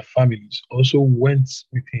with their families, also went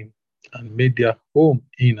with him and made their home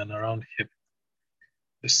in and around Hebron.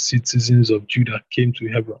 The citizens of Judah came to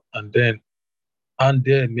Hebron and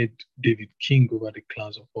there made David king over the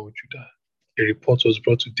clans of all Judah. A report was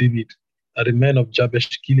brought to David that the men of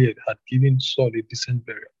Jabesh Gilead had given Saul a decent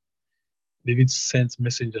burial. David sent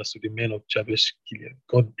messengers to the men of Jabesh Gilead.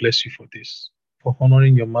 God bless you for this, for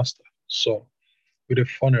honoring your master, Saul, with a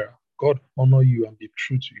funeral. God honor you and be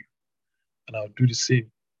true to you. And I'll do the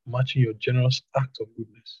same, matching your generous act of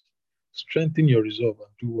goodness. Strengthen your resolve and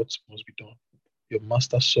do what must be done. Your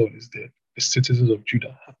master Saul is dead. The citizens of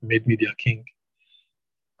Judah have made me their king.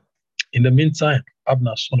 In the meantime,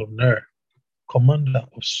 Abner, son of Ner, commander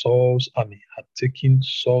of Saul's army, had taken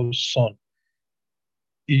Saul's son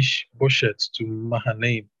Ish-bosheth to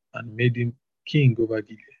Mahanaim and made him king over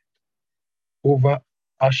Gilead, over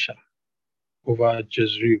Asher, over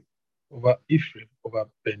Jezreel, over Ephraim, over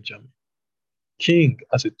Benjamin. King,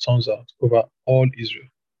 as it turns out, over all Israel.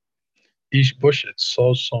 Ish-bosheth,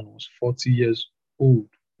 Saul's son, was 40 years old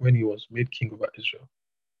when he was made king over Israel.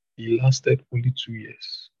 He lasted only 2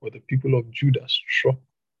 years, but the people of Judah stuck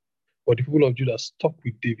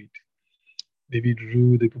with David. David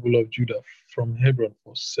ruled the people of Judah from Hebron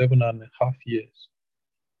for 7.5 years.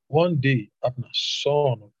 One day, Abner,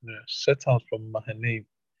 son of Ner, set out from Mahanaim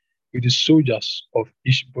with the soldiers of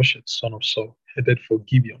Ish-bosheth, son of Saul, headed for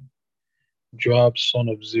Gibeon. Joab, son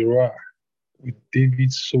of Zeruiah, with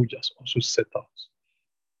David's soldiers, also set out.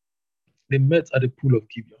 They met at the pool of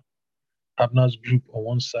Gibeon. Abner's group on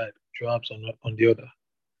one side, Joab's on the other.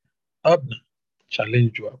 Abner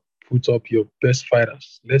challenged Joab, put up your best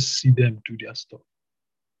fighters. Let's see them do their stuff.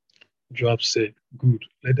 Joab said, good,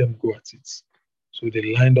 let them go at it. So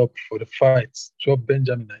they lined up for the fight, 12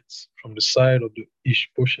 Benjaminites from the side of the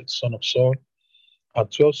Ishbosheth, son of Saul,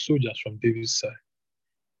 and 12 soldiers from David's side.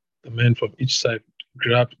 The men from each side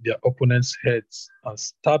grabbed their opponents' heads and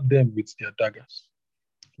stabbed them with their daggers.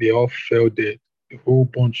 They all fell dead, the whole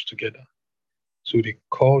bunch together. So they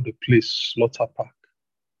called the place Slaughter Park.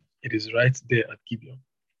 It is right there at Gibeon.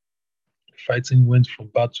 Fighting went from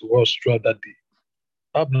bad to worse throughout that day.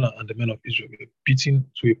 Abner and the men of Israel were beaten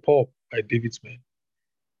to a pulp by David's men.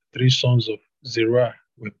 3 sons of Zeruiah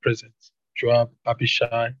were present: Joab,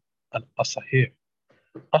 Abishai, and Asahel.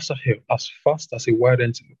 Asahel, as fast as a wild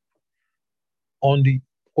antelope, on the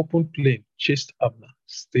open plain, chased Abner,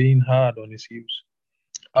 staying hard on his heels.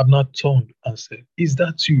 Abner turned and said, "Is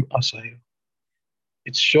that you, Asahel?"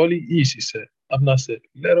 "It surely is," he said. Abner said,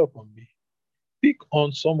 "Let up on me. Pick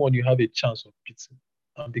on someone you have a chance of beating,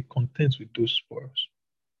 and be content with those spoils."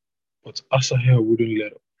 But Asahel wouldn't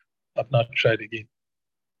let up. Abner tried again.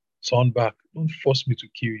 "Turn back. Don't force me to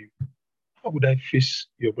kill you. How would I face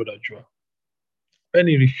your brother Joab?" When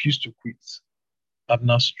he refused to quit,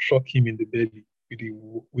 Abner struck him in the belly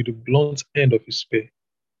with the blunt end of his spear,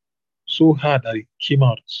 so hard that it came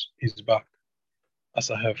out his back.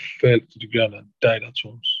 Asahel fell to the ground and died at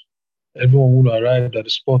once. Everyone who arrived at the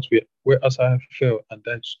spot where Asahel fell and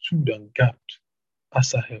died stood and gaped.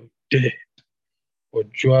 Asahel dead.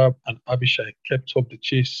 But Joab and Abishai kept up the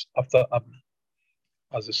chase after Abner.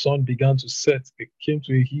 As the sun began to set, they came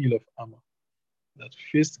to a hill of Ammah that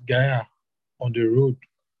faced Giah on the road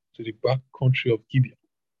to the back country of Gibeon.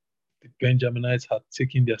 The Benjaminites had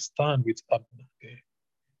taken their stand with Abner there,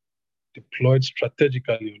 deployed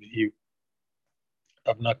strategically on the hill.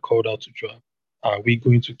 Abner called out to Joab, "Are we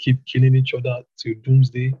going to keep killing each other till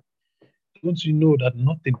doomsday? Don't you know that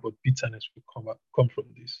nothing but bitterness will come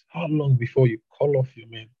from this? How long before you call off your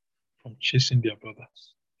men from chasing their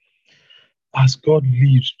brothers?" "As God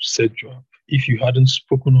lives," said Joab, "if you hadn't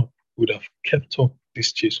spoken up, we would have kept up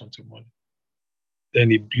this chase until morning." Then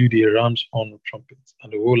he blew the ram's horn with trumpets,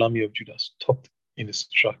 and the whole army of Judah stopped in its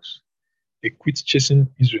tracks. They quit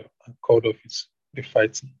chasing Israel and called off the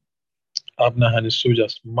fighting. Abner and his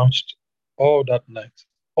soldiers marched all that night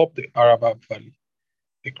up the Arabah Valley.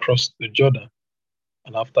 They crossed the Jordan,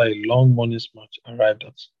 and after a long morning's march, arrived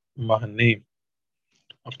at Mahanaim.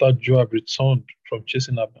 After Joab returned from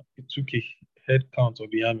chasing Abner, he took a head count of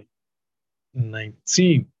the army.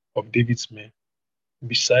 19 of David's men,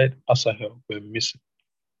 beside Asahel, were missing.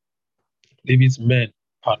 David's men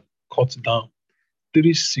had cut down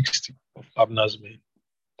 360 of Abner's men,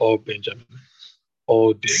 all Benjamin,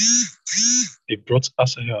 all dead. They brought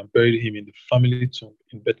Asahel and buried him in the family tomb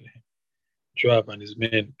in Bethlehem. Joab and his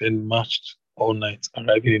men then marched all night,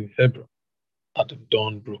 arriving in Hebron at the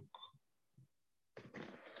dawn broke.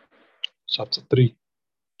 Chapter 3.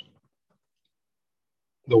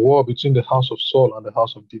 The war between the house of Saul and the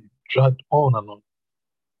house of David dragged on and on.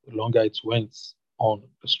 The longer it went on,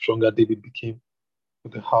 the stronger David became,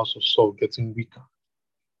 with the house of Saul getting weaker.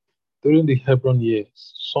 During the Hebron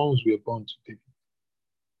years, sons were born to David.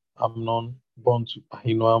 Amnon, born to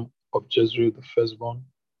Ahinoam of Jezreel, the firstborn.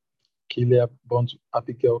 Gilead, born to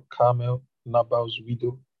Abigail, Carmel, Nabal's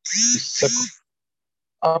widow, the second.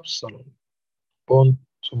 Absalom, born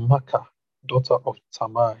to Maacah, daughter of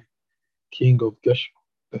Talmai, king of Geshur,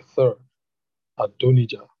 the third.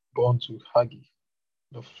 Adonijah, born to Hagi,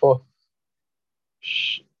 the fourth.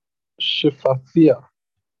 Shephatiah,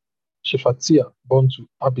 born to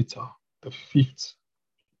Abital, the fifth.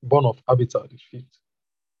 Born of Abital, the fifth.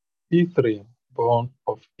 Ithream, born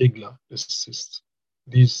of Eglah, the sixth.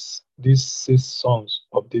 These 6 sons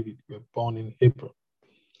of David were born in Hebron.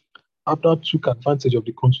 Abner took advantage of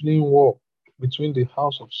the continuing war between the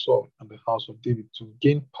house of Saul and the house of David to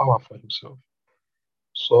gain power for himself.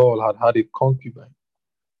 Saul had a concubine,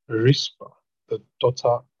 Rizpah, the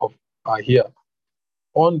daughter of Ahiah.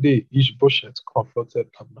 One day, Ishbosheth confronted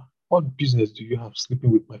Abner. "What business do you have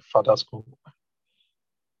sleeping with my father's concubine?"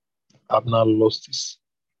 Abner lost his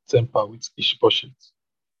temper with Ishbosheth.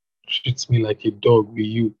 "Treat me like a dog, will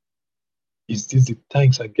you? Is this the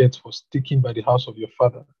thanks I get for sticking by the house of your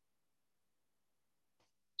father?"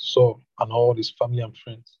 Saul and all his family and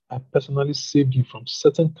friends, "I personally saved you from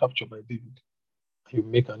certain capture by David. You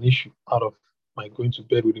make an issue out of my going to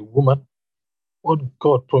bed with a woman. What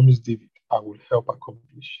God promised David, I will help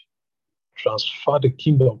accomplish. Transfer the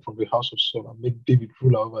kingdom from the house of Saul and make David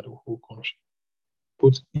ruler over the whole country,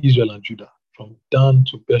 both Israel and Judah, from Dan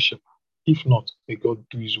to Beersheba. If not, may God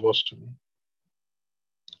do his worst to me."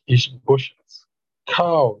 Ishbosheth,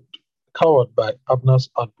 cowed by Abner's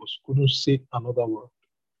outburst, couldn't say another word.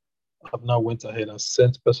 Abner went ahead and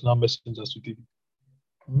sent personal messengers to David.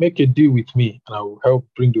 Make a deal with me, and I will help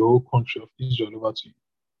bring the whole country of Israel over to you.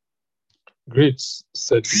 Great,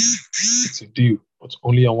 said David. It's a deal, but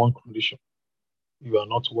only on one condition. You are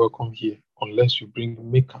not welcome here unless you bring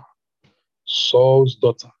Michal, Saul's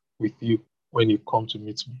daughter, with you when you come to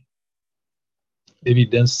meet me.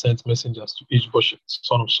 David then sent messengers to Ishbosheth,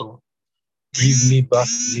 son of Saul. Give me back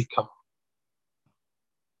Michal,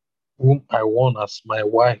 whom I won as my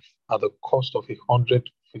wife at the cost of 100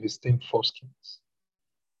 Philistine foreskins.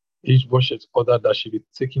 Ishbosheth ordered that she be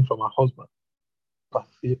taken from her husband,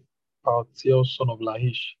 Paltiel, son of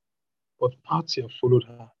Lahish. But Paltiel followed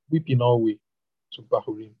her, weeping all the way to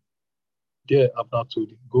Bahurim. There Abner told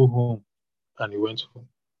him, go home, and he went home.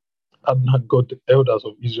 Abner got the elders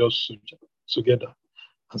of Israel together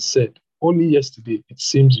and said, only yesterday it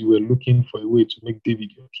seems you were looking for a way to make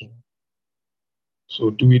David your king.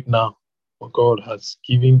 So do it now, for God has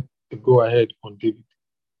given the go-ahead on David.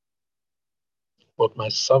 But my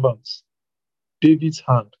servants, David's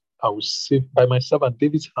hand, I will save, by my servant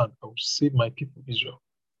David's hand, I will save my people Israel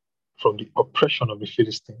from the oppression of the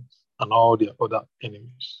Philistines and all their other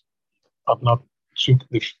enemies. Abner took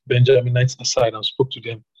the Benjaminites aside and spoke to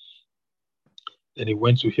them. Then he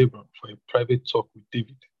went to Hebron for a private talk with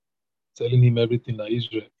David, telling him everything that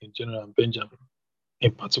Israel in general and Benjamin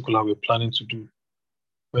in particular were planning to do.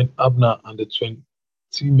 When Abner and the 20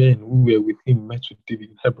 men who were with him met with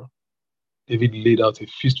David in Hebron, David laid out a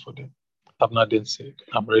feast for them. Abner then said,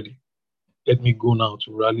 I'm ready. Let me go now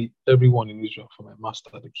to rally everyone in Israel for my master,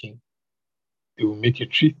 the king. They will make a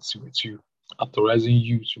treaty with you, authorizing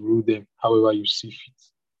you to rule them however you see fit.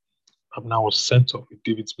 Abner was sent off with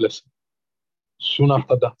David's blessing. Soon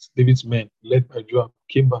after that, David's men, led by Joab,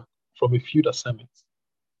 came back from a field assignment.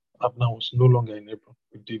 Abner was no longer in Hebron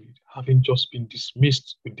with David, having just been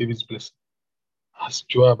dismissed with David's blessing. As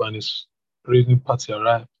Joab and his raiding party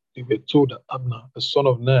arrived, they were told that Abner, the son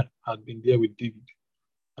of Ner, had been there with David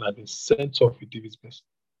and had been sent off with David's blessing.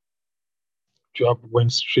 Joab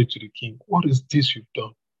went straight to the king. What is this you've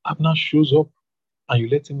done? Abner shows up and you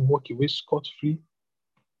let him walk away scot-free?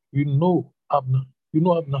 You know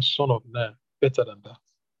Abner, son of Ner, better than that.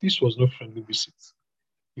 This was no friendly visit.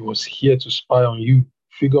 He was here to spy on you,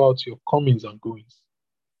 figure out your comings and goings,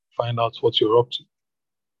 find out what you're up to.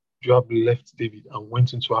 Joab left David and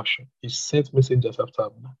went into action. He sent messengers after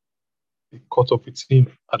Abner. They caught up with him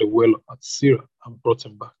at the well at Sirah and brought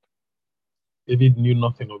him back. David knew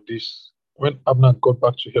nothing of this. When Abner got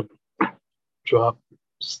back to Hebron, Joab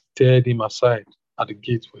stared him aside at the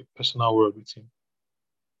gate for a personal word with him.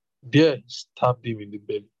 There he stabbed him in the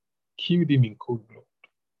belly, killed him in cold blood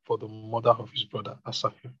for the murder of his brother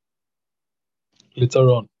Asahel. Later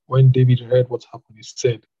on, when David heard what happened, he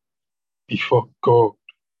said, before God,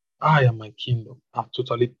 I and my kingdom are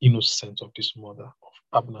totally innocent of this murder of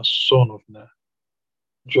Abner, son of Ner.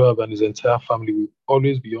 Joab and his entire family will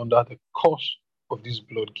always be under the curse of this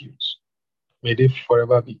blood guilt. May they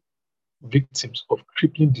forever be victims of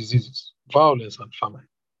crippling diseases, violence, and famine.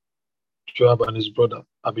 Joab and his brother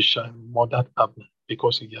Abishai murdered Abner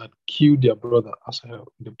because he had killed their brother Asahel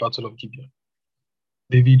in the battle of Gibeon.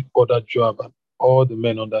 David ordered Joab and all the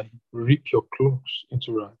men under him, rip your clothes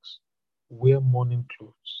into rags, wear mourning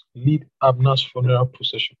clothes, lead Abner's funeral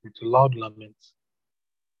procession with loud laments.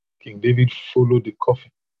 King David followed the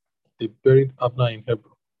coffin. They buried Abner in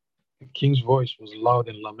Hebron. The king's voice was loud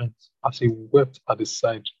in lament as he wept at the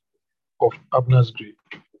side of Abner's grave.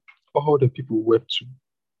 All the people wept too.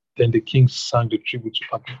 Then the king sang the tribute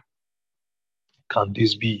to Abner. Can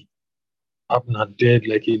this be? Abner dead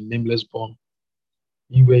like a nameless bomb.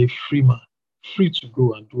 You were a free man, free to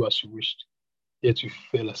go and do as you wished, yet you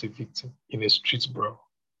fell as a victim in a street brawl.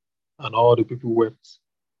 And all the people wept,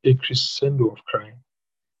 a crescendo of crying.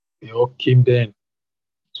 They all came then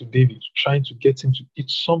to David, trying to get him to eat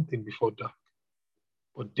something before dark.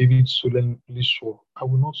 But David solemnly swore, I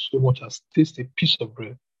will not so much as taste a piece of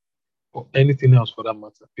bread, or anything else for that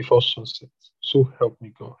matter, before sunset. So help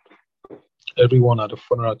me God. Everyone at the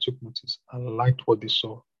funeral took notice and liked what they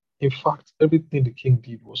saw. In fact, everything the king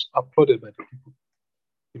did was applauded by the people.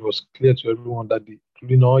 It was clear to everyone that day,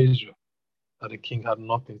 including all Israel, that the king had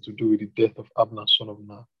nothing to do with the death of Abner, son of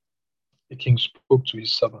Ner. The king spoke to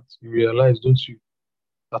his servants. You realize, don't you,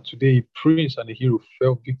 that today a prince and a hero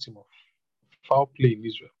fell victim of foul play in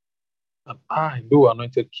Israel, and I, though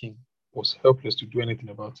anointed king, was helpless to do anything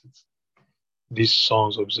about it. These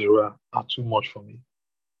sons of Zerah are too much for me.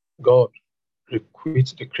 God,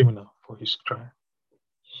 requite the criminal for his crime.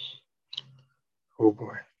 Oh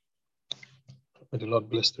boy. May the Lord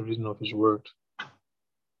bless the reading of his word.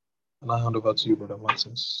 And I hand over to you, Brother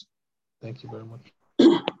Martins. Thank you very much.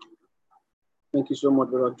 Thank you so much,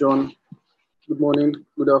 Brother John. Good morning,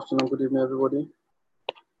 good afternoon, good evening, everybody.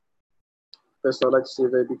 First, I'd like to say a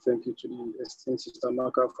very big thank you to the esteemed Sister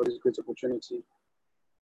Maka for this great opportunity.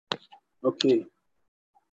 Okay,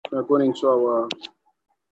 we're going into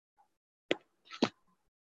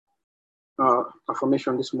our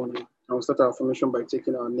affirmation this morning. I will start our affirmation by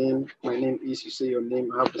taking our name. My name is, you say your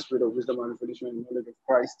name, I have the spirit of wisdom and revelation and knowledge of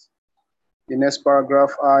Christ. The next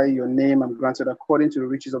paragraph, I, your name, I'm granted according to the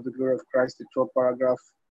riches of the glory of Christ. The third paragraph,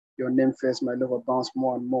 your name first, my love abounds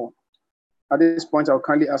more and more. At this point, I'll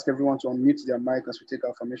kindly ask everyone to unmute their mic as we take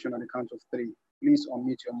our affirmation on the count of 3. Please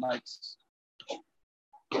unmute your mics.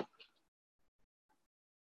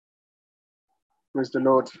 Praise the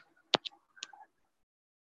Lord.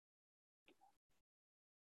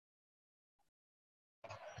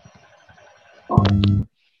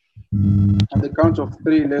 At the count of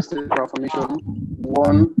 3, let's take our affirmation.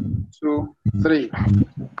 1, 2, 3.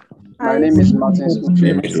 My name is Martin Suchi.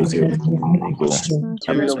 I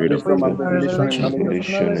have the spirit of wisdom and revelation and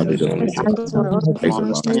knowledge of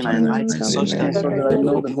so that I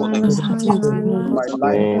know the my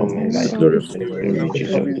life of the glory of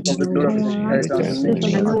His inheritance in me.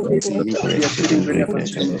 The exceeding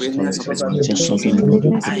greatness of His because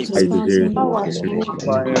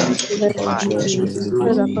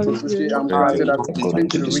I I'm granted according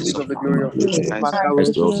to the riches of the glory of God.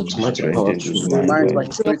 Reminds by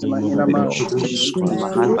His Spirit in my inner man.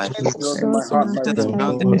 Dwells in my heart by the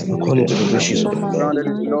according to the riches of God. grounded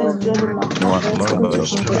in love. No one has come to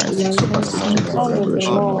us Christ, supernatural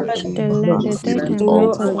revelation and knowledge.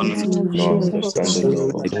 All Understanding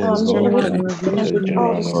of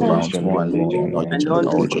abounds more and more in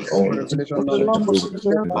knowledge of all. Revelation knowledge.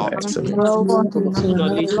 Excellent.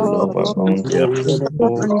 love abounds Yep.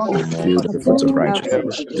 more Feel the fruits of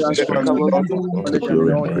righteousness, the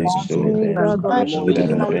glory and praise of the Lord.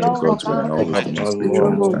 Leading and bringing God to the knowledge and spiritual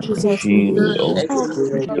understanding.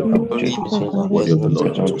 Worthy of the Lord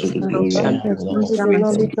Jesus. to the glory and the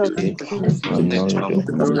knowledge of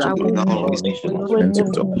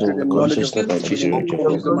Cleansing of The all knowledge of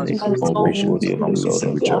all patience among sons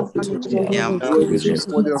and richer.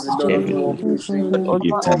 worthy of the Lord of all praising.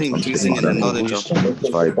 Give thanks unto the Father and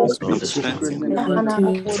satisfy the Spirit. Education,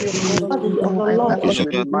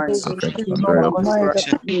 strength, and dry up my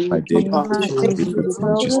daily good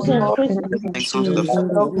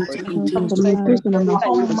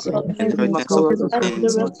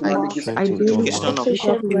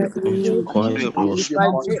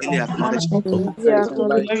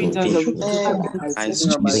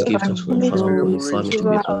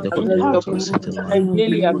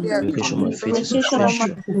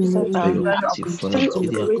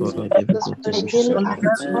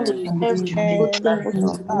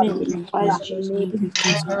teaches me.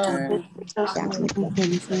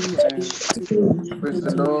 Praise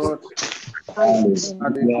the Lord.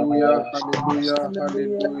 Hallelujah, hallelujah,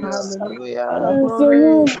 hallelujah.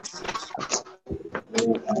 Glory.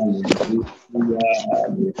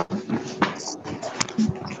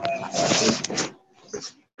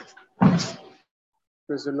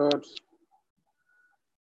 Praise the Lord.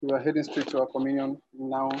 We are heading straight to our communion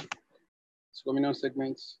now. It's communion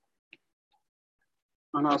segments.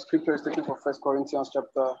 And our scripture is taken from 1 Corinthians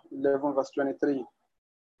chapter 11, verse 23.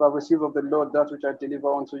 For I have received of the Lord that which I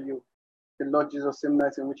deliver unto you. The Lord Jesus, same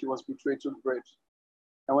night in which he was betrayed, took bread.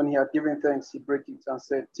 And when he had given thanks, he broke it and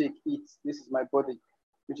said, take, eat, this is my body,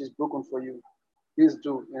 which is broken for you. This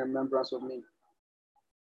do in remembrance of me.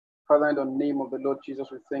 Father, in the name of the Lord Jesus,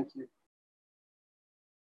 we thank you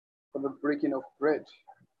for the breaking of bread.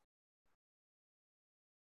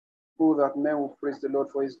 Oh, that men will praise the Lord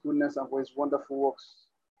for his goodness and for his wonderful works.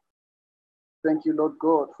 Thank you, Lord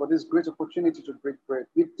God, for this great opportunity to break bread.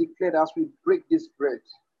 We declare that as we break this bread,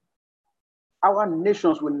 our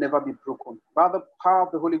nations will never be broken. By the power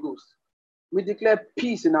of the Holy Ghost, we declare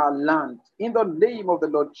peace in our land in the name of the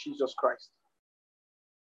Lord Jesus Christ.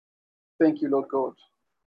 Thank you, Lord God.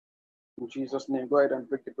 In Jesus' name, go ahead and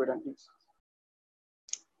break the bread and eat.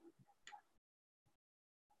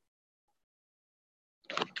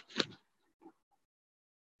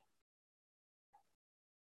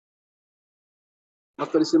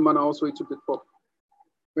 After the same manner also he took the cup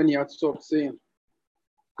when he had stopped, saying,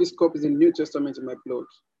 this cup is the New Testament in my blood.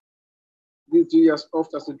 This do ye as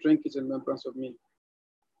oft as you drink it in remembrance of me.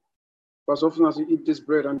 For as often as you eat this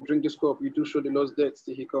bread and drink this cup, you do show the Lord's death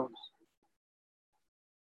till he comes.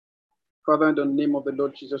 Father, in the name of the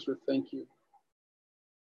Lord Jesus, we thank you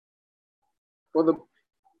for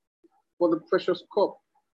the precious cup,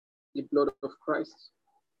 the blood of Christ.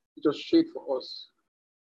 It was shed for us.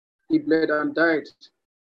 He bled and died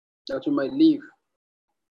that we might live.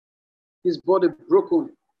 His body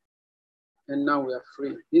broken and now we are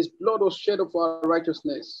free. His blood was shed for our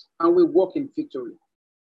righteousness, and we walk in victory.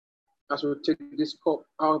 As we take this cup,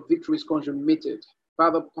 our victory is consummated by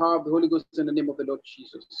the power of the Holy Ghost in the name of the Lord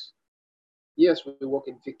Jesus. Yes, we walk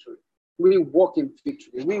in victory. We walk in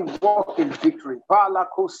victory. We walk in victory.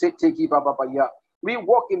 We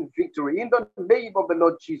walk in victory in the name of the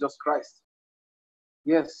Lord Jesus Christ.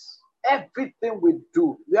 Yes, everything we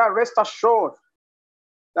do, we are rest assured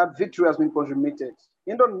that victory has been consummated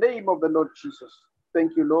in the name of the Lord Jesus.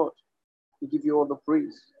 Thank you, Lord. We give you all the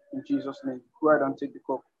praise in Jesus' name. Go ahead and take the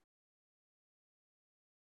cup.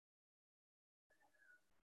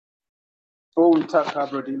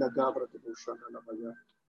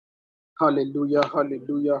 Hallelujah,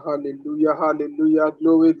 hallelujah, hallelujah, hallelujah.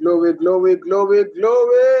 Glory, glory, glory, glory,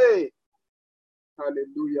 glory.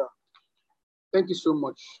 Hallelujah. Thank you so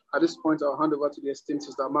much. At this point, I'll hand over to the esteemed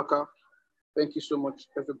Sister Amaka. Thank you so much,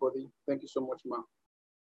 everybody. Thank you so much, Ma.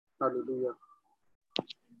 Hallelujah.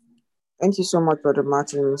 Thank you so much, Brother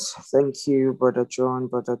Martins. Thank you, Brother John,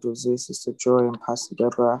 Brother Jose, Sister Joy, and Pastor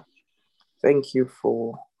Deborah. Thank you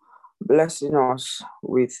for blessing us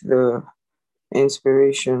with the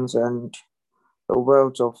inspirations and the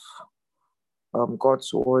words of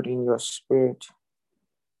God's word in your spirit.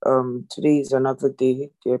 Today is another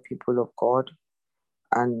day, dear people of God,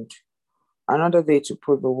 and another day to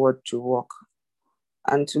put the word to work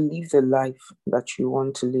and to live the life that you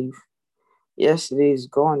want to live. Yesterday is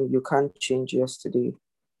gone. You can't change yesterday,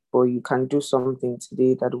 but you can do something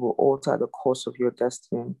today that will alter the course of your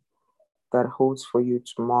destiny that holds for you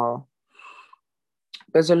tomorrow.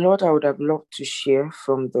 There's a lot I would have loved to share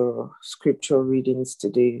from the scripture readings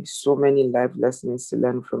today. So many life lessons to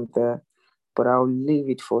learn from there, but I'll leave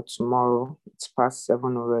it for tomorrow. It's past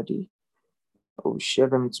 7 already. I'll share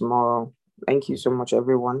them tomorrow. Thank you so much,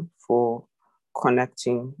 everyone, for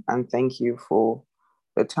connecting, and thank you for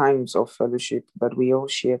the times of fellowship that we all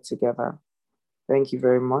share together. Thank you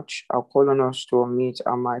very much. I'll call on us to unmute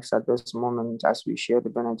our mics at this moment as we share the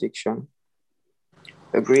benediction.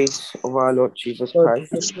 The grace of our Lord Jesus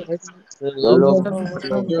Christ, the love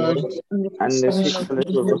of God, and the sweet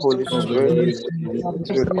fellowship of the Holy Spirit is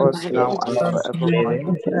with us now and forevermore.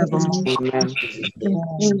 Amen.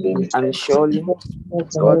 And surely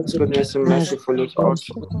God's goodness and mercy follows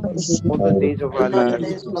us all the days of our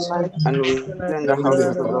lives, and we live in the house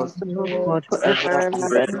of the Lord forever and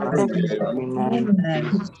ever. Amen.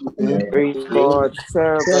 Praise God.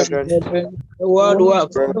 Sarah, brethren, The word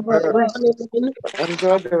work.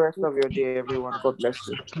 enjoy the rest of your day, everyone. God bless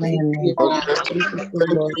you.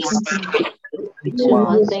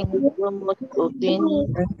 Wow. Thank you so much,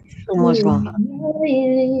 Odin. So much, man.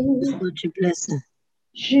 Such a blessing.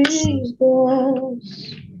 Jesus,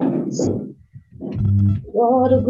 what a